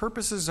for the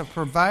purposes of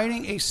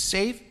providing a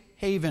safe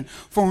haven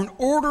for an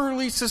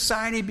orderly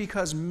society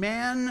because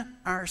men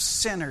are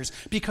sinners.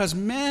 Because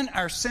men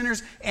are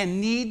sinners and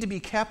need to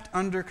be kept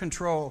under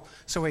control.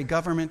 So a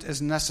government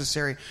is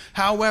necessary.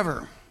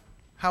 However,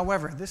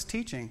 this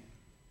teaching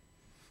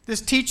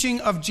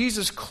of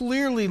Jesus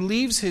clearly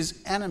leaves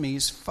His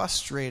enemies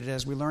frustrated,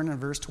 as we learn in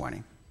verse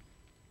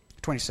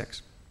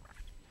 26.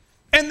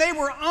 And they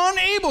were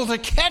unable to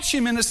catch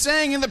Him in the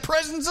saying in the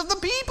presence of the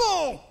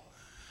people.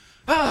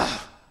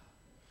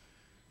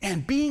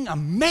 And being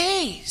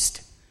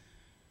amazed,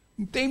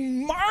 they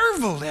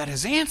marveled at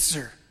His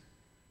answer.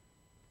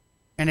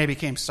 And they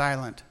became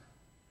silent.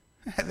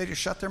 They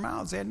just shut their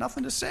mouths. They had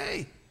nothing to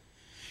say.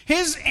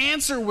 His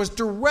answer was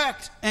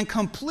direct and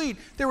complete.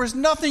 There was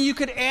nothing you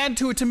could add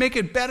to it to make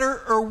it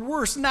better or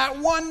worse. Not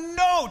one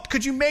note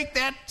could you make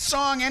that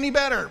song any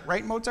better.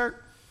 Right,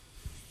 Mozart?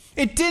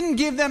 It didn't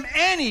give them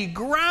any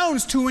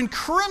grounds to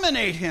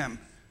incriminate Him.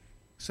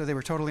 So they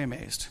were totally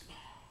amazed.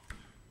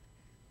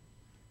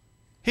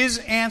 His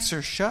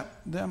answer shut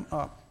them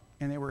up,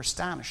 and they were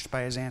astonished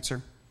by His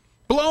answer.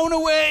 Blown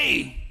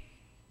away.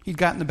 He'd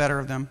gotten the better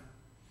of them.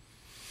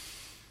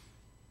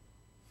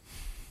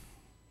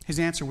 His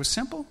answer was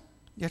simple,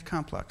 yet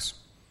complex.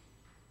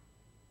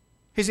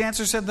 His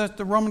answer said that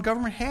the Roman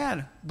government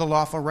had the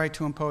lawful right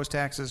to impose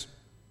taxes,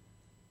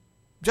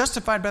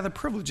 justified by the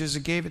privileges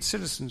it gave its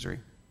citizenry.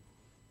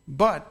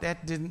 But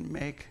that didn't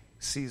make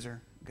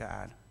Caesar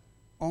God.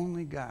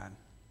 Only God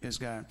is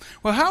God.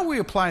 Well, how do we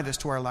apply this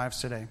to our lives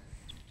today?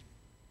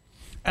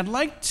 I'd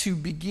like to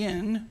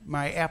begin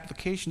my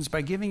applications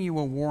by giving you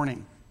a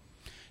warning.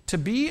 To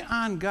be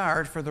on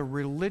guard for the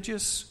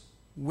religious,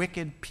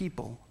 wicked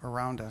people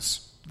around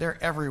us. They're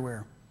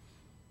everywhere.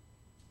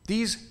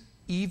 These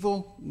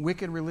evil,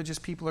 wicked religious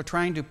people are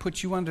trying to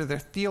put you under their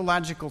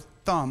theological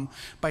thumb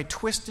by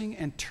twisting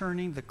and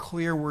turning the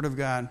clear Word of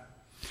God.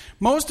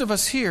 Most of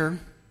us here,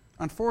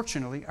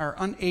 unfortunately, are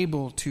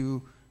unable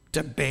to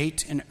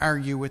debate and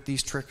argue with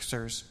these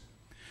tricksters.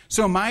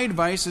 So my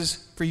advice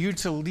is for you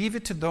to leave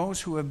it to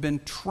those who have been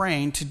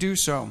trained to do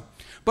so.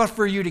 But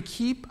for you to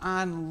keep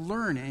on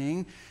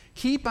learning,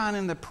 keep on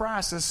in the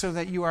process so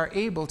that you are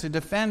able to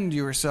defend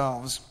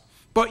yourselves.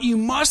 But you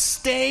must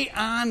stay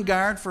on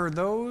guard, for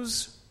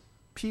those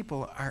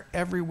people are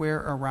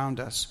everywhere around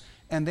us.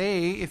 And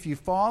they, if you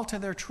fall to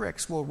their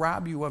tricks, will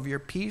rob you of your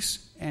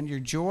peace and your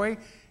joy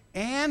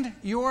and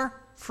your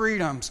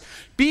freedoms.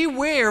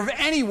 Beware of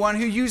anyone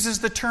who uses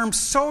the term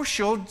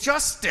social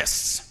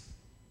justice.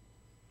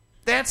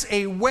 That's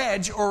a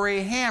wedge or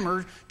a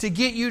hammer to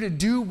get you to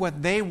do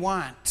what they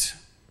want.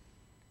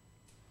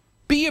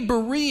 Be a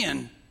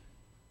Berean.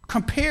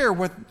 Compare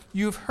what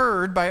you've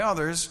heard by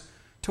others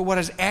to what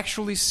is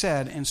actually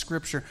said in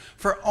Scripture.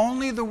 For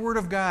only the Word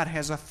of God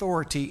has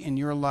authority in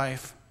your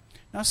life.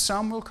 Now,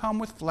 some will come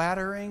with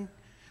flattery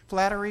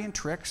and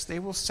tricks. They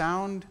will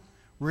sound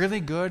really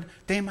good.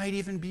 They might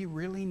even be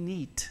really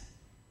neat.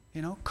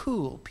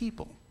 Cool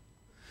people.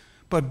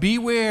 But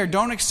beware,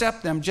 don't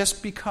accept them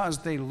just because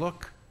they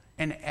look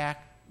and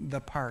act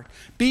the part.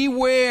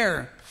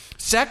 Beware.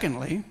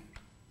 Secondly,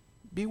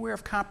 beware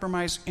of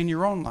compromise in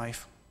your own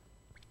life.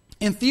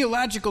 In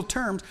theological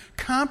terms,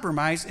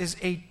 compromise is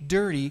a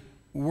dirty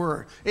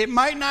word. It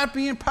might not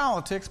be in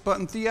politics, but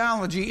in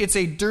theology, it's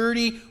a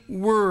dirty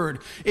word.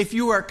 If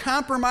you are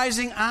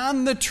compromising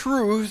on the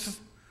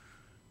truth,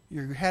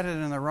 you're headed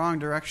in the wrong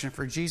direction,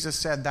 for Jesus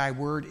said, "Thy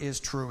word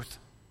is truth."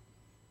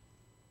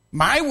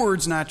 My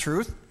word's not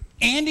truth.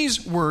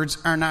 Andy's words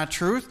are not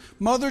truth.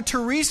 Mother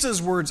Teresa's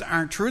words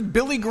aren't truth.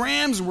 Billy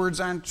Graham's words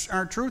aren't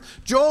truth.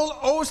 Joel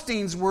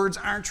Osteen's words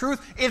aren't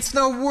truth. It's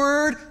the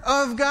Word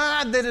of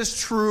God that is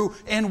true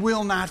and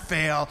will not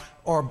fail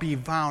or be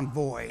found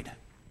void.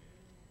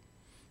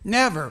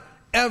 Never,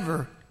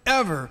 ever,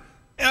 ever,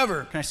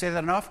 ever, can I say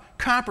that enough?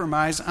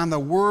 Compromise on the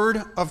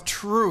Word of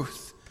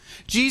truth.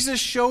 Jesus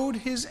showed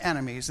his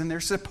enemies and their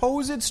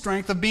supposed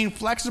strength of being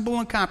flexible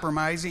and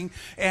compromising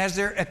as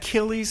their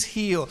Achilles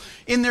heel.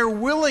 In their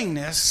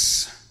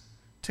willingness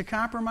to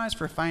compromise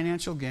for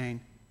financial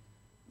gain,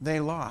 they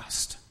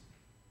lost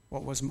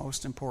what was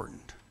most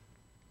important: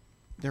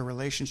 their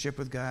relationship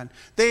with God.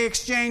 They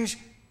exchanged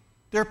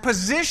their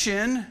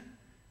position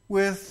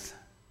with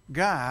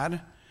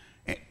God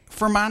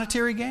for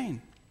monetary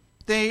gain.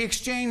 They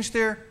exchanged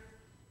their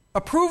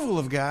approval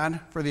of God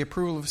for the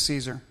approval of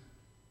Caesar.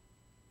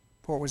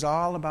 For it was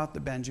all about the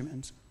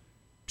Benjamins.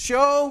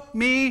 Show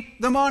me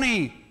the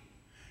money.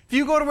 If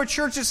you go to a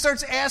church that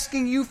starts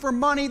asking you for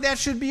money, that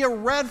should be a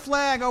red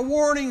flag, a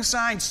warning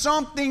sign.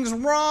 Something's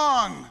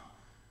wrong.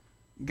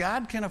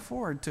 God can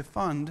afford to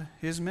fund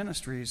his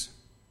ministries.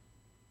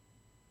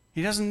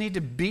 He doesn't need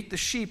to beat the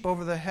sheep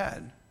over the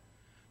head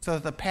so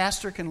that the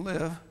pastor can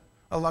live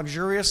a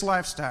luxurious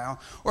lifestyle,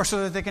 or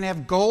so that they can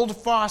have gold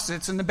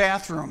faucets in the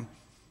bathroom.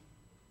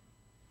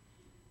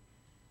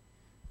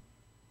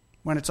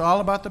 When it's all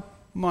about the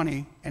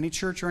money, any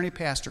church or any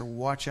pastor,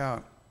 watch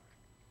out.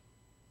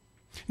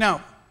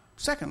 Now,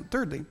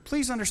 thirdly,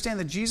 please understand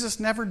that Jesus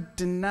never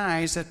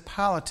denies that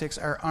politics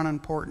are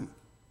unimportant.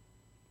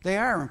 They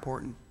are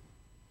important.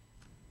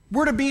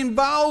 We're to be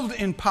involved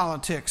in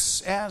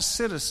politics as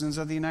citizens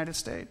of the United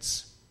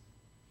States.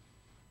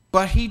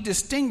 But he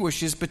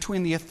distinguishes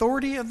between the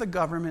authority of the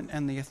government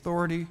and the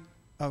authority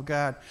of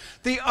God.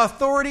 The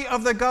authority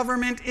of the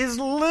government is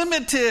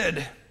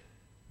limited.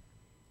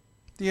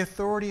 The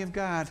authority of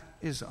God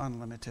is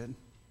unlimited.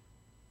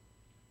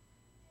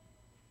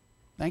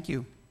 Thank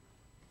you.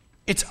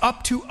 It's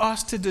up to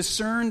us to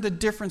discern the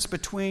difference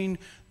between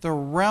the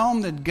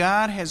realm that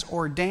God has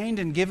ordained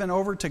and given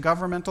over to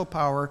governmental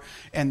power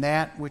and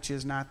that which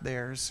is not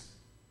theirs.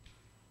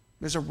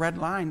 There's a red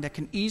line that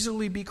can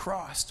easily be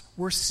crossed.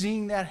 We're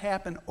seeing that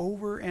happen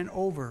over and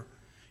over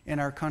in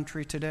our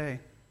country today.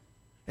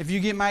 If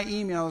you get my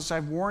emails,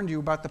 I've warned you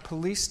about the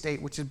police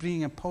state which is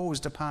being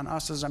imposed upon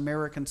us as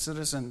American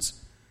citizens.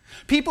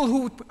 People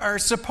who are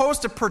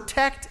supposed to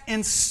protect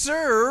and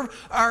serve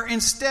are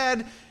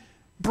instead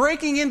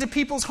breaking into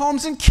people's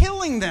homes and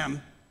killing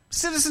them.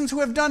 Citizens who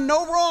have done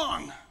no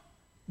wrong.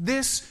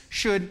 This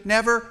should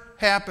never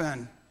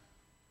happen.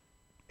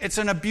 It's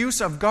an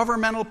abuse of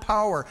governmental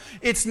power.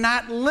 It's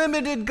not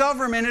limited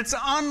government, it's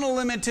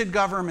unlimited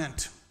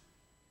government.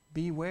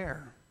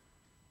 Beware.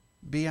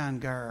 Be on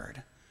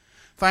guard.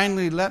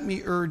 Finally, let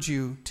me urge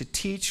you to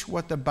teach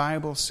what the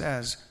Bible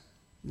says,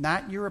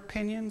 not your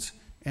opinions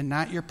and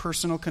not your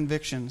personal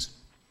convictions.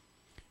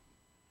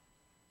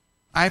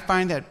 I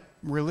find that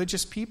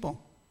religious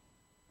people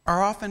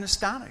are often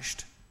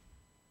astonished.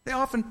 They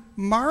often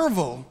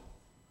marvel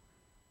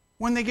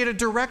when they get a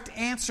direct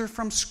answer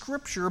from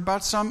Scripture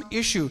about some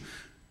issue,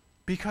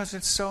 because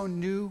it's so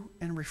new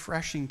and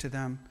refreshing to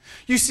them.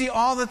 You see,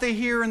 all that they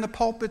hear in the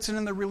pulpits and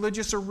in the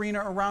religious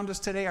arena around us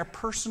today are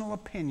personal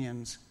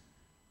opinions,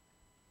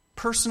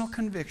 personal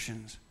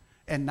convictions,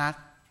 and not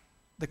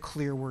the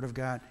clear Word of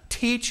God.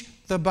 Teach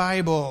the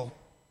Bible.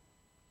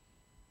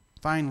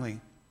 Finally,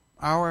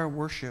 our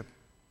worship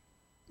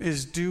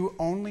is due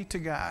only to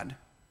God,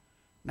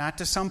 not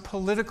to some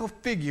political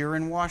figure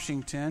in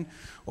Washington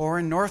or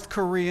in North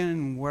Korea,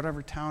 in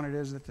whatever town it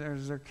is that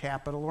there's their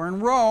capital, or in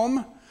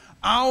Rome.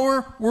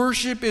 Our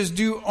worship is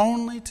due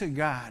only to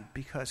God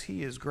because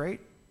He is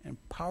great and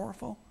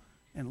powerful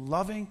and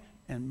loving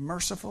and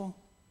merciful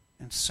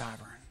and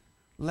sovereign.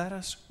 Let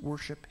us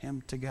worship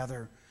Him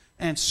together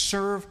and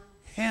serve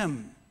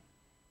Him.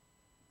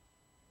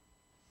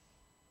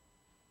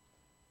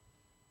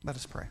 Let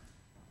us pray.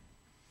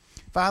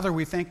 Father,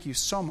 we thank you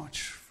so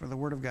much for the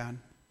Word of God.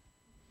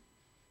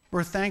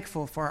 We're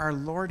thankful for our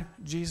Lord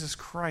Jesus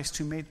Christ,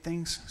 who made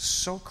things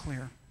so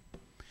clear.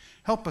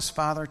 Help us,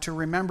 Father, to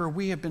remember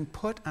we have been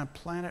put on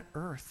planet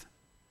Earth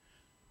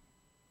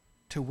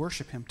to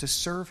worship Him, to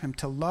serve Him,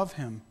 to love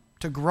Him,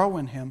 to grow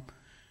in Him.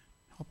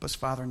 Help us,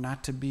 Father,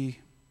 not to be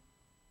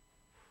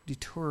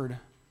deterred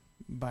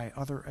by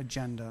other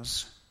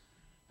agendas.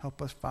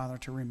 Help us, Father,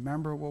 to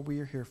remember what we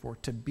are here for,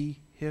 to be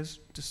His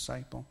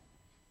disciple,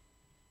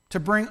 to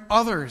bring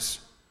others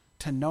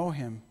to know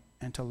Him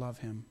and to love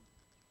Him.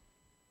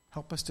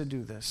 Help us to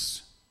do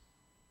this,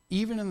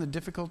 even in the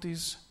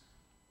difficulties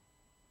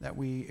that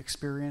we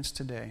experience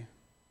today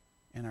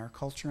in our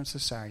culture and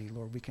society.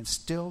 Lord, we can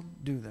still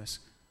do this.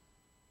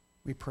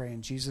 We pray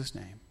in Jesus'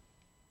 name.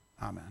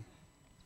 Amen.